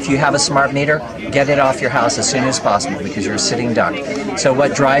about it. If you have a smart meter, get it off your house as soon as possible because you're a sitting duck. So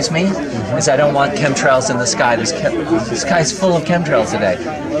what drives me is I don't want chemtrails in the sky. The sky's full of chemtrails today.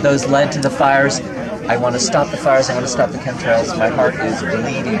 Those led to the fires. I want to stop the fires. I want to stop the chemtrails. My heart is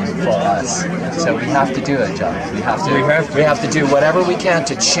bleeding for us. So we have to do it, John. We have to do whatever we can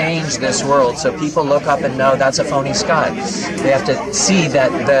to change this world so people look up and know that's a phony sky. They have to see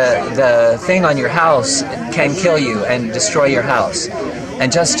that the thing on your house can kill you and destroy your house.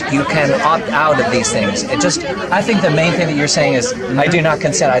 And just, you can opt out of these things. I think the main thing that you're saying is, I do not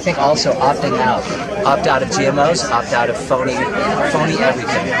consent. I think also opting out. Opt out of GMOs, opt out of phony everything,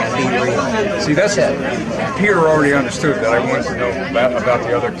 and be real. See, that's it. Peter already understood that I wanted to know about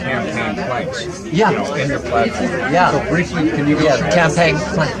the other campaign planks. Yeah. In your platform. Yeah. So briefly, can you go campaign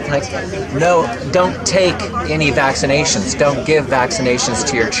planks. No, don't take any vaccinations. Don't give vaccinations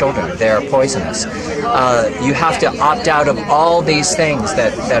to your children. They are poisonous. You have to opt out of all these things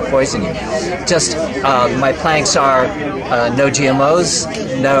that poison you. Just, my planks are no GMOs,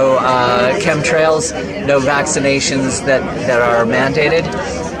 no chemtrails, no vaccinations that are mandated,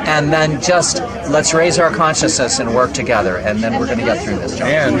 and then just let's raise our consciousness and work together, and then we're going to get through this, John.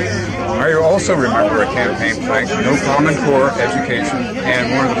 And I also remember a campaign plank, no Common Core education,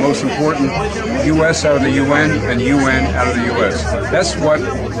 and one of the most important, U.S. out of the UN and UN out of the U.S. That's what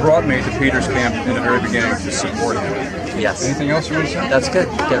brought me to Peter's camp in the very beginning to support him. Yes. Anything else you want to say? That's good.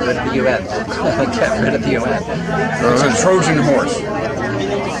 Get rid of the UN. Get rid of the UN. It's a Trojan horse.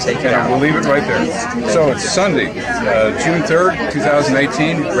 Take it out. We'll leave it right there. So it's Sunday, June 3rd,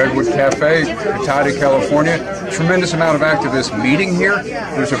 2018, Redwood Cafe, Cotati, California. Tremendous amount of activists meeting here.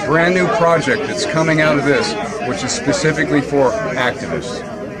 There's a brand new project that's coming out of this, which is specifically for activists.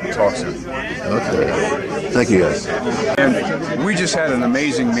 Talk soon. Okay. Thank you, guys. And we just had an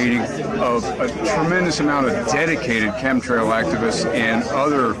amazing meeting of a tremendous amount of dedicated chemtrail activists and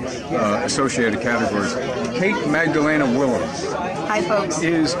other associated categories. Kate Magdalena Willems. Hi, folks.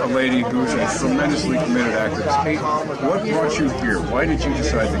 Is a lady who's a tremendously committed activist. Kate, what brought you here? Why did you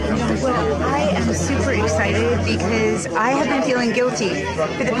decide to come here? Well, I am super excited because I have been feeling guilty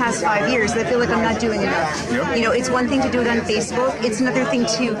for the past 5 years. I feel like I'm not doing enough. Yep. You know, it's one thing to do it on Facebook. It's another thing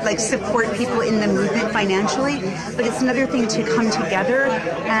to support people in the movement financially, but it's another thing to come together.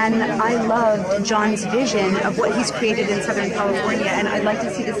 And I loved John's vision of what he's created in Southern California, and I'd like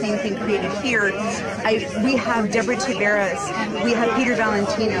to see the same thing created here. We have Deborah Tavares, we have Peter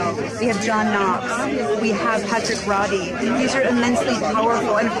Valentino, we have John Knox, we have Patrick Roddy. These are immensely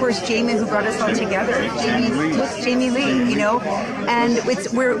powerful, and of course Jamie, who brought us all together. Jamie Lee, you know, and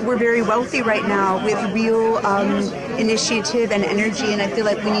we're very wealthy right now with real initiative and energy, and I feel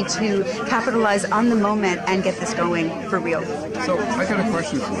like we need to capitalize on the moment and get this going for real. So I got a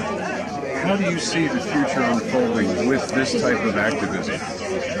question for you. How do you see the future unfolding with this type of activism?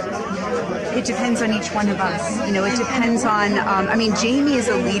 It depends on each one of us. You know, it depends on, I mean, Jamie is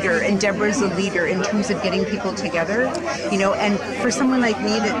a leader and Deborah's a leader in terms of getting people together, you know, and for someone like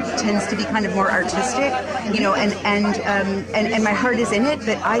me that tends to be kind of more artistic, you know, and my heart is in it,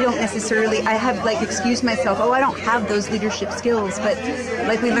 but I don't necessarily, I have excused myself, I don't have those leadership skills, but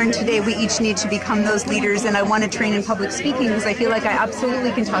like we learned today, we each need to become those leaders, and I want to train in public speaking because I feel like I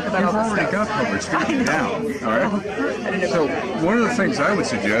absolutely can talk about all this stuff. You've already got public speaking now, all right? So one of the things I would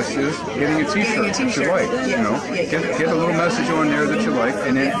suggest is getting a t-shirt that you like, you know, get a little message on there that you like,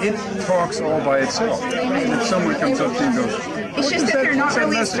 and then it talks all by itself. And if someone comes up to you and goes, it's just that they're not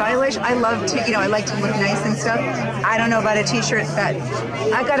really stylish. I love to, you know, I like to look nice and stuff. I don't know about a t-shirt that,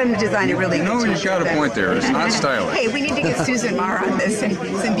 I got to design a really good t-shirt. No, you've got a point there. It's not stylish. Hey, we need to get Susan Marr on this and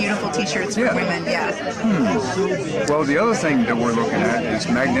some beautiful t-shirts for women, Well, the other thing that we're looking at is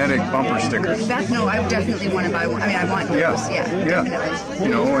magnetic bumper stickers. No, I definitely want to buy one. I mean, I want those. Yeah. You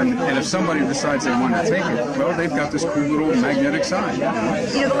know, and if somebody decides they want to take it, well, they've got this cool little magnetic sign.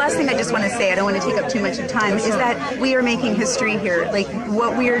 You know, the last thing I just want to say, I don't want to take up too much of time, is that we are making history here. Like,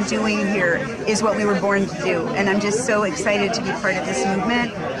 what we are doing here is what we were born to do, and I'm just so excited to be part of this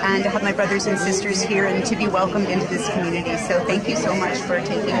movement and to have my brothers and sisters here and to be welcomed into this community. So thank you so much for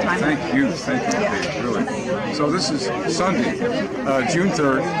taking time. Thank you, really. So this is Sunday, June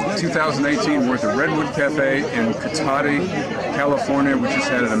 3rd, 2018. We're at the Redwood Cafe in Cotati, California. We just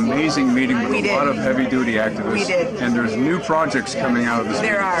had an amazing meeting with a lot of heavy-duty activists. We did. And there's new projects coming out of this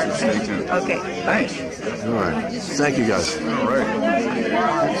There meeting, are. so stay tuned. Okay. Thanks. All right. Thank you, guys. All right.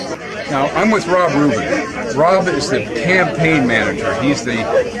 Now, I'm with Rob Rubin. Rob is the campaign manager. He's the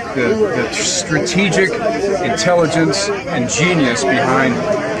strategic intelligence and genius behind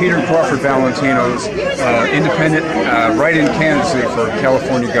Peter Crawford Valentino's independent write-in candidacy for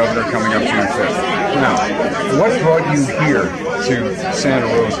California governor coming up June 5th. Now, what brought you here to Santa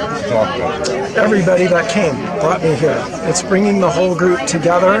Rosa to talk about it? Everybody that came brought me here. It's bringing the whole group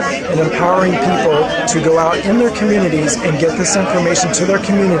together and empowering people to go out in their communities and get this information to their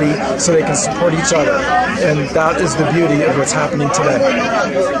community so they can support each other. And that is the beauty of what's happening today.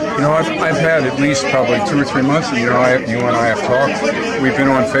 You know, I've had at least probably 2 or 3 months, and you and I have talked. We've been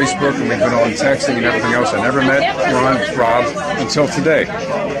on Facebook and we've been on texting and everything else. I never met Rob until today.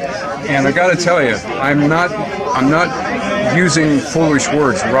 And I got to tell you, I'm not using foolish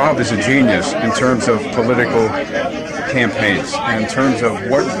words. Rob is a genius in terms of political campaigns, and in terms of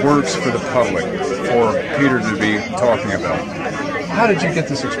what works for the public for Peter to be talking about. How did you get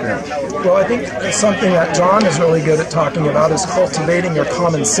this experience? Well, I think something that John is really good at talking about is cultivating your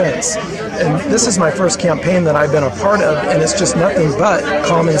common sense. And this is my first campaign that I've been a part of, and it's just nothing but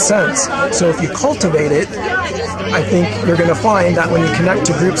common sense. So if you cultivate it, I think you're going to find that when you connect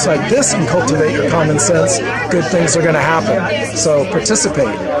to groups like this and cultivate your common sense, good things are going to happen. So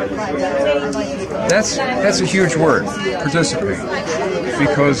participate. That's a huge word, participate.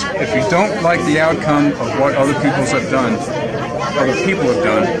 Because if you don't like the outcome of what other people have done,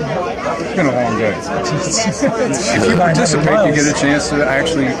 it's been a long day. If you participate, you get a chance to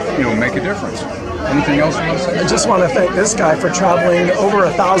actually, make a difference. Anything else you want to say? I just want to thank this guy for traveling over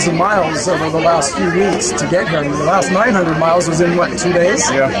 1,000 miles over the last few weeks to get here. The last 900 miles was in, 2 days?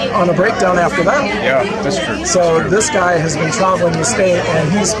 Yeah. On a breakdown after that. Yeah, that's true. So this guy has been traveling the state,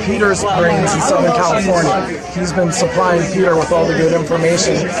 and he's Peter's brains in Southern California. He's been supplying Peter with all the good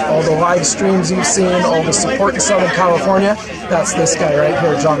information, all the live streams you've seen, all the support in Southern California. That's this guy right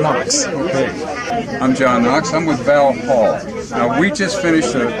here, John Knox. Okay. I'm John Knox. I'm with Val Hall. Now, we just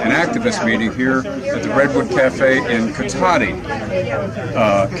finished an activist meeting here at the Redwood Cafe in Cotati,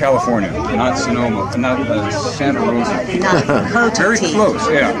 California, not Sonoma, not Santa Rosa. Very close,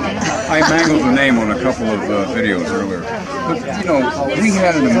 yeah. I mangled the name on a couple of videos earlier. But, we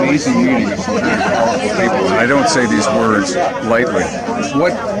had an amazing meeting of some very powerful people, and I don't say these words lightly.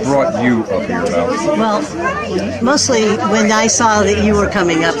 What brought you up here, Val? Well, mostly when I saw that you were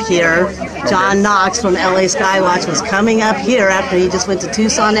coming up here, John Knox from LA Skywatch was coming up here after he just went to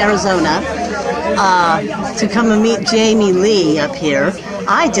Tucson, Arizona, to come and meet Jamie Lee up here.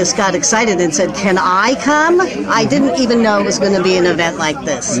 I just got excited and said, can I come? I didn't even know it was going to be an event like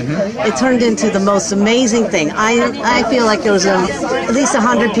this. It turned into the most amazing thing. I feel like there was at least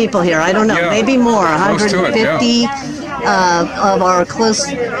 100 people here. I don't know, maybe more, 150 of our close,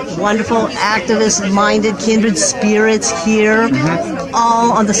 wonderful, activist-minded, kindred spirits here,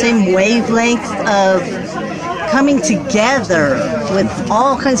 all on the same wavelength of coming together with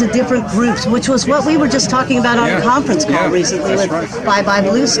all kinds of different groups, which was what we were just talking about on a conference call recently with Bye Bye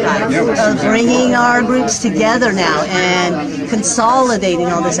Blue Sky, bringing our groups together now and consolidating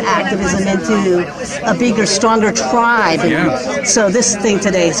all this activism into a bigger, stronger tribe. And so this thing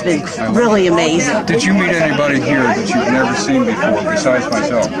today has been really amazing. Did you meet anybody here that you've never seen before besides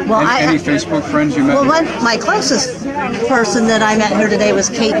myself? Well, any Facebook friends you met? Well, my closest person that I met here today was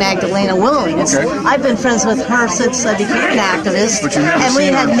Kate Magdalena Williams. I've been friends with her since I became an activist, and we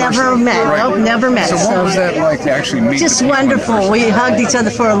had never met. Nope, never met. So what was that like to actually meet? Just wonderful. We hugged each other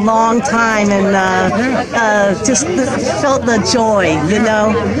for a long time, and just felt the joy,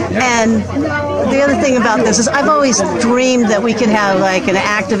 And the other thing about this is I've always dreamed that we could have like an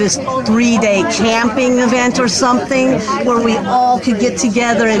activist 3-day camping event or something where we all could get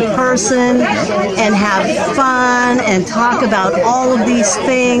together in person and have fun and talk about all of these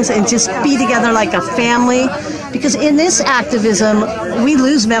things and just be together like a family. Because in this activism, we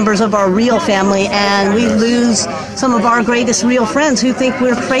lose members of our real family, and we lose some of our greatest real friends who think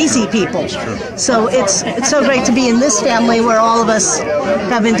we're crazy people. So it's so great to be in this family where all of us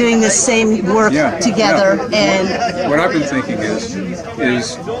have been doing this same work together. And what I've been thinking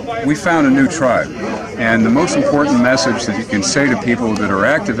is we found a new tribe, and the most important message that you can say to people that are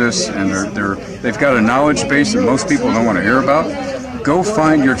activists and they've got a knowledge base that most people don't want to hear about. Go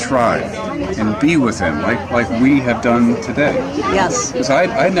find your tribe and be with them like we have done today. Yes. Because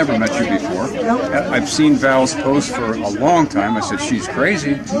I'd never met you before. Nope. I've seen Val's post for a long time. I said, she's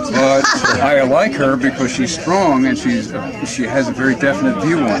crazy, but I like her because she's strong and she has a very definite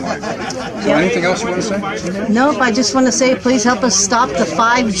view on life. So anything else you want to say? Nope, I just want to say please help us stop the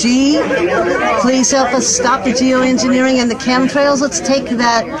 5G. Please help us stop the geoengineering and the chemtrails. Let's take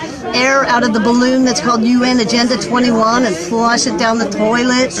that air out of the balloon that's called UN Agenda 21 and flush it down the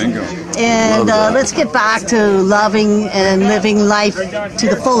toilet. Bingo. And let's get back to loving and living life to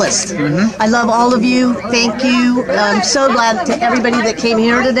the fullest. I love all of you. Thank you. I'm so glad to everybody that came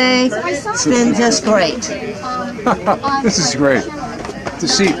here today. It's been just great. This is great. To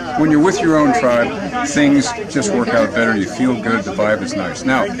see, when you're with your own tribe, things just work out better. You feel good. The vibe is nice.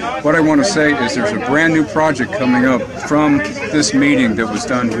 Now, what I want to say is there's a brand new project coming up from this meeting that was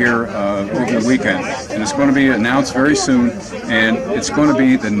done here over the weekend. And it's going to be announced very soon. And it's going to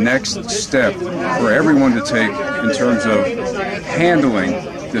be the next step for everyone to take in terms of handling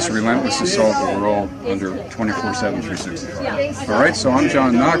this relentless assault that we're all under 24/7, 365. All right, so I'm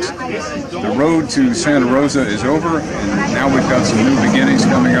John Knox. The road to Santa Rosa is over, and now we've got some new beginnings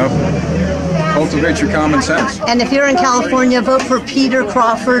coming up. Cultivate your common sense. And if you're in California, vote for Peter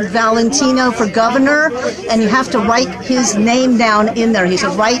Crawford Valentino for governor, and you have to write his name down in there. He's a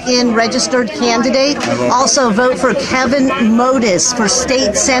write-in registered candidate. Also vote for Kevin Modis for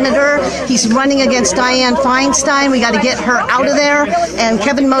state senator. He's running against Dianne Feinstein. We got to get her out of there. And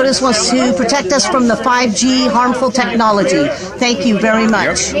Kevin Modis wants to protect us from the 5G harmful technology. Thank you very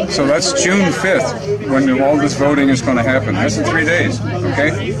much. Yep. So that's June 5th when all this voting is going to happen. That's in 3 days.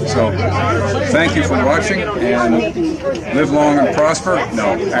 Okay? So thank you for watching, and live long and prosper.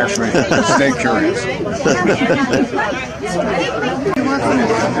 No, actually, stay curious.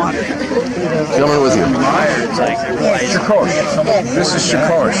 Gentleman with you. Shakosh. This is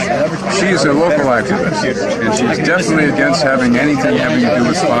Shakosh. She is a local activist, and she's definitely against having anything having to do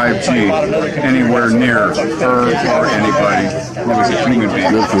with 5G anywhere near her or anybody who is a human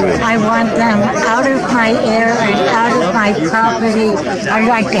being. I want them out of my air and out of my property. I'd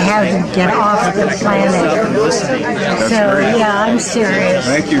like to have them get off the planet. So, yeah, I'm serious.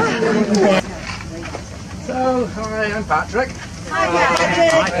 Thank you. So, hi, I'm Patrick. Hi,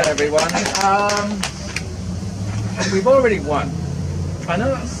 Patrick. Hi, everyone. We've already won. I know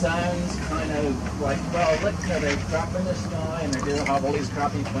that sounds kind of like, well, look, they're crap in the sky and they do have all these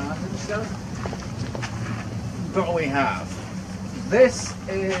crappy plans and stuff. But we have. This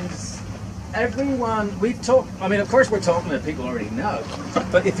is everyone. We've talked, I mean, of course we're talking to people who already know,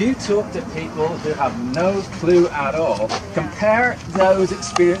 but if you talk to people who have no clue at all, compare those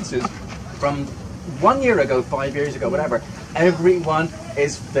experiences from 1 year ago, 5 years ago, whatever, everyone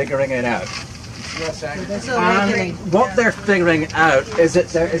is figuring it out. And what they're figuring out is that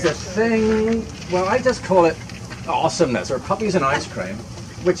there is a thing, well, I just call it awesomeness, or puppies and ice cream,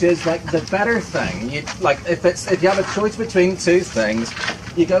 which is like the better thing. You, like if you have a choice between two things,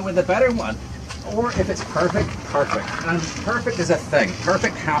 you go with the better one. Or if it's perfect, perfect. And perfect is a thing.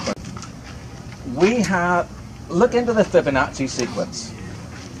 Perfect happens. We have, look into the Fibonacci sequence.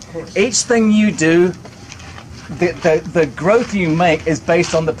 Each thing you do, the growth you make is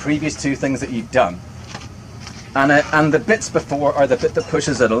based on the previous two things that you've done. And the bits before are the bit that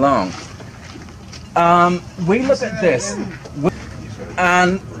pushes it along. We look at this,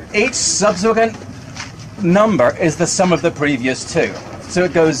 and each subsequent number is the sum of the previous two. So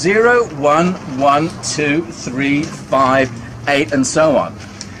it goes 0, 1, 1, 2, 3, 5, 8, and so on.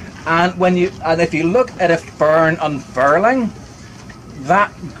 And if you look at a fern unfurling,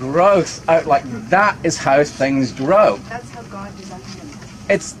 that growth out like that is how things grow. That's how God designed them.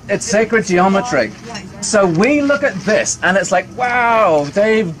 It's sacred geometry. So we look at this and it's like, wow,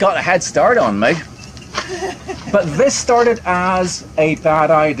 they've got a head start on me. But this started as a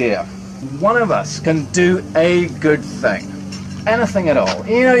bad idea. One of us can do a good thing. Anything at all.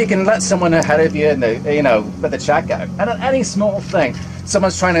 You know, you can let someone ahead of you in the, you know, with the checkout. And at any small thing,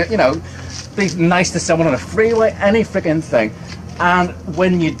 someone's trying to, you know, be nice to someone on a freeway, any freaking thing. And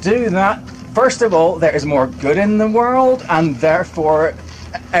when you do that, first of all, there is more good in the world, and therefore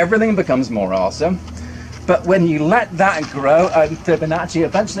everything becomes more awesome. But when you let that grow out in Fibonacci,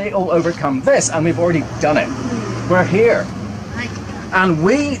 eventually it will overcome this, and we've already done it. We're here. And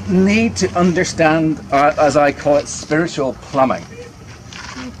we need to understand, as I call it, spiritual plumbing.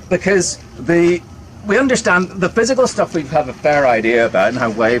 Because we understand the physical stuff we have a fair idea about, and how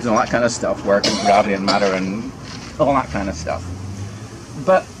waves and all that kind of stuff work, and gravity and matter and all that kind of stuff.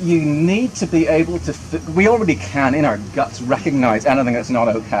 But you need to be able to, we already can in our guts recognize anything that's not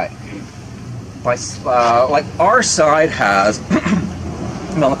okay. By, like our side has,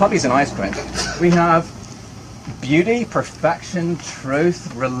 well, the puppies and ice cream, we have beauty, perfection,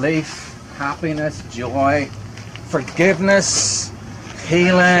 truth, relief, happiness, joy, forgiveness,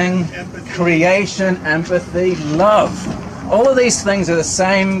 healing, creation, empathy, love. All of these things are the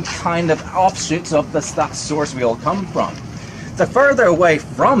same kind of offshoots of that source we all come from. The further away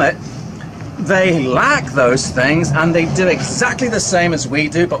from it, they lack those things, and they do exactly the same as we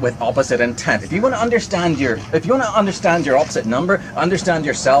do, but with opposite intent. If you want to understand your opposite number, understand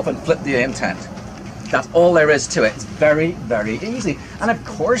yourself and flip the intent. That's all there is to it. It's very, very easy. And of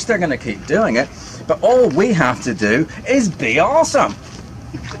course they're going to keep doing it, but all we have to do is be awesome.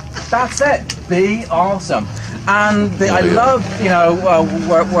 That's it. Be awesome. And I love,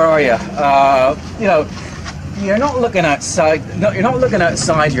 where are you? You're not looking outside. No, you're not looking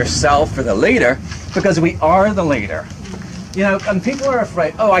outside yourself for the leader, because we are the leader. And people are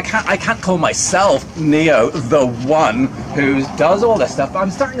afraid. Oh, I can't call myself Neo the one who does all this stuff. But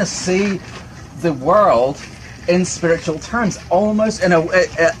I'm starting to see the world in spiritual terms, almost in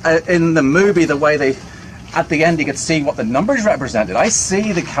the movie, the way they, at the end, you could see what the numbers represented. I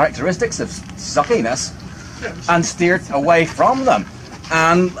see the characteristics of suckiness and steered away from them.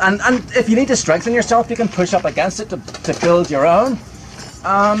 And if you need to strengthen yourself, you can push up against it to build your own.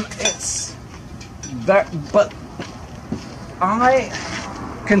 It's that, but I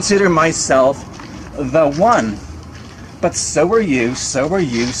consider myself the one. But so are you, so are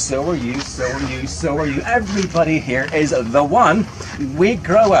you, so are you, so are you, so are you. Everybody here is the one. We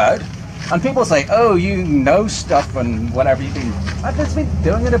grow out, and people say, oh, you know stuff and whatever. I've just been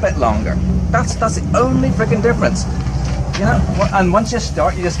doing it a bit longer. That's the only freaking difference. And once you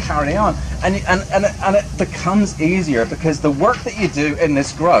start, you just carry on. And it becomes easier, because the work that you do in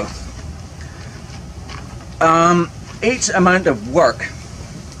this growth, each amount of work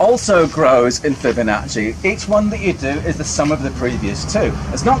also grows in Fibonacci. Each one that you do is the sum of the previous two.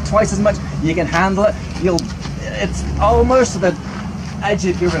 It's not twice as much. You can handle it. It's almost to the edge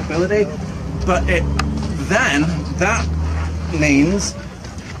of your ability, but then that means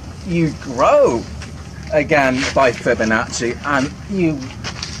you grow again by Fibonacci, and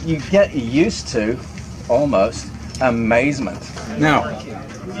you get used to almost amazement. Now,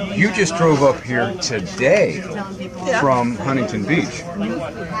 you just drove up here today from Huntington Beach.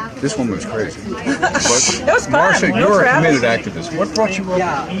 This one was crazy. It was fun. Marcia, you're a committed activist. What brought you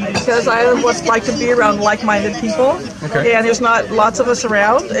up? Because I would like to be around like-minded people, and there's not lots of us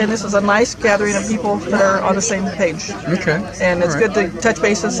around, and this is a nice gathering of people that are on the same page. Okay. And it's good to touch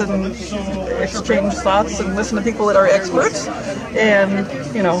bases and exchange thoughts and listen to people that are experts, and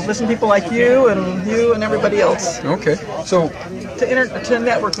listen to people like you and everybody else. Okay. So to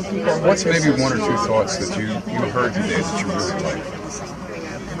network with people. What's maybe one or two thoughts that you heard today that you really liked?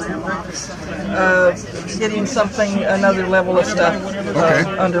 Getting another level of stuff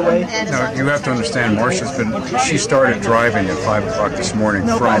underway. Now, you have to understand, she started driving at 5 o'clock this morning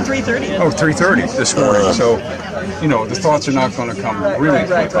from 3:30. Oh, 3:30 this morning. So, the thoughts are not going to come really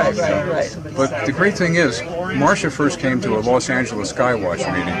quick. Right. But the great thing is, Marcia first came to a Los Angeles Skywatch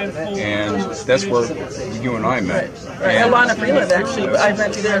meeting, and that's where you and I met. Alana Freeland, actually, I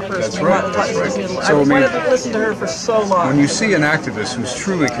met you there first. That's right. So, I wanted to listen to her for so long. When you see an activist who's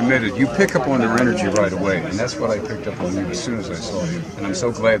truly committed, you pick up on their energy right away, and that's what I picked up on you as soon as I saw you. And I'm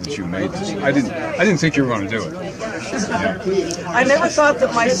so glad that you made this. I didn't think you were going to do it. I never thought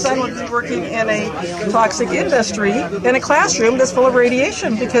that my son would be working in a toxic industry in a classroom that's full of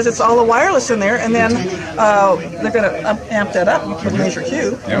radiation, because it's all the wireless in there, and then they're going to amp that up with Measure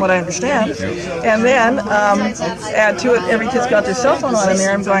Q, from what I understand, and then add to it, every kid's got their cell phone on in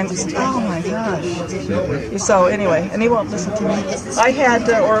there. I'm going, oh my gosh. So anyway, and he won't listen to me. I had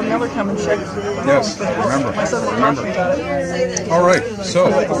Orrin Miller come and check. Yes, remember. My son remember about it. All right, so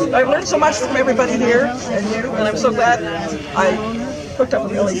I've learned so much from everybody here and you, and I'm so glad I hooked up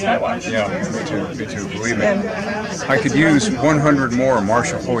with LA Skywatch. Yeah, me too. Believe me. I could use 100 more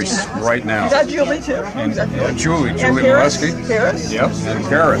Marcia Hoists right now. You got Julie too. And Julie Molesky. Paris. Yep, and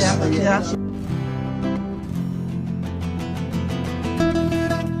Paris. Yeah.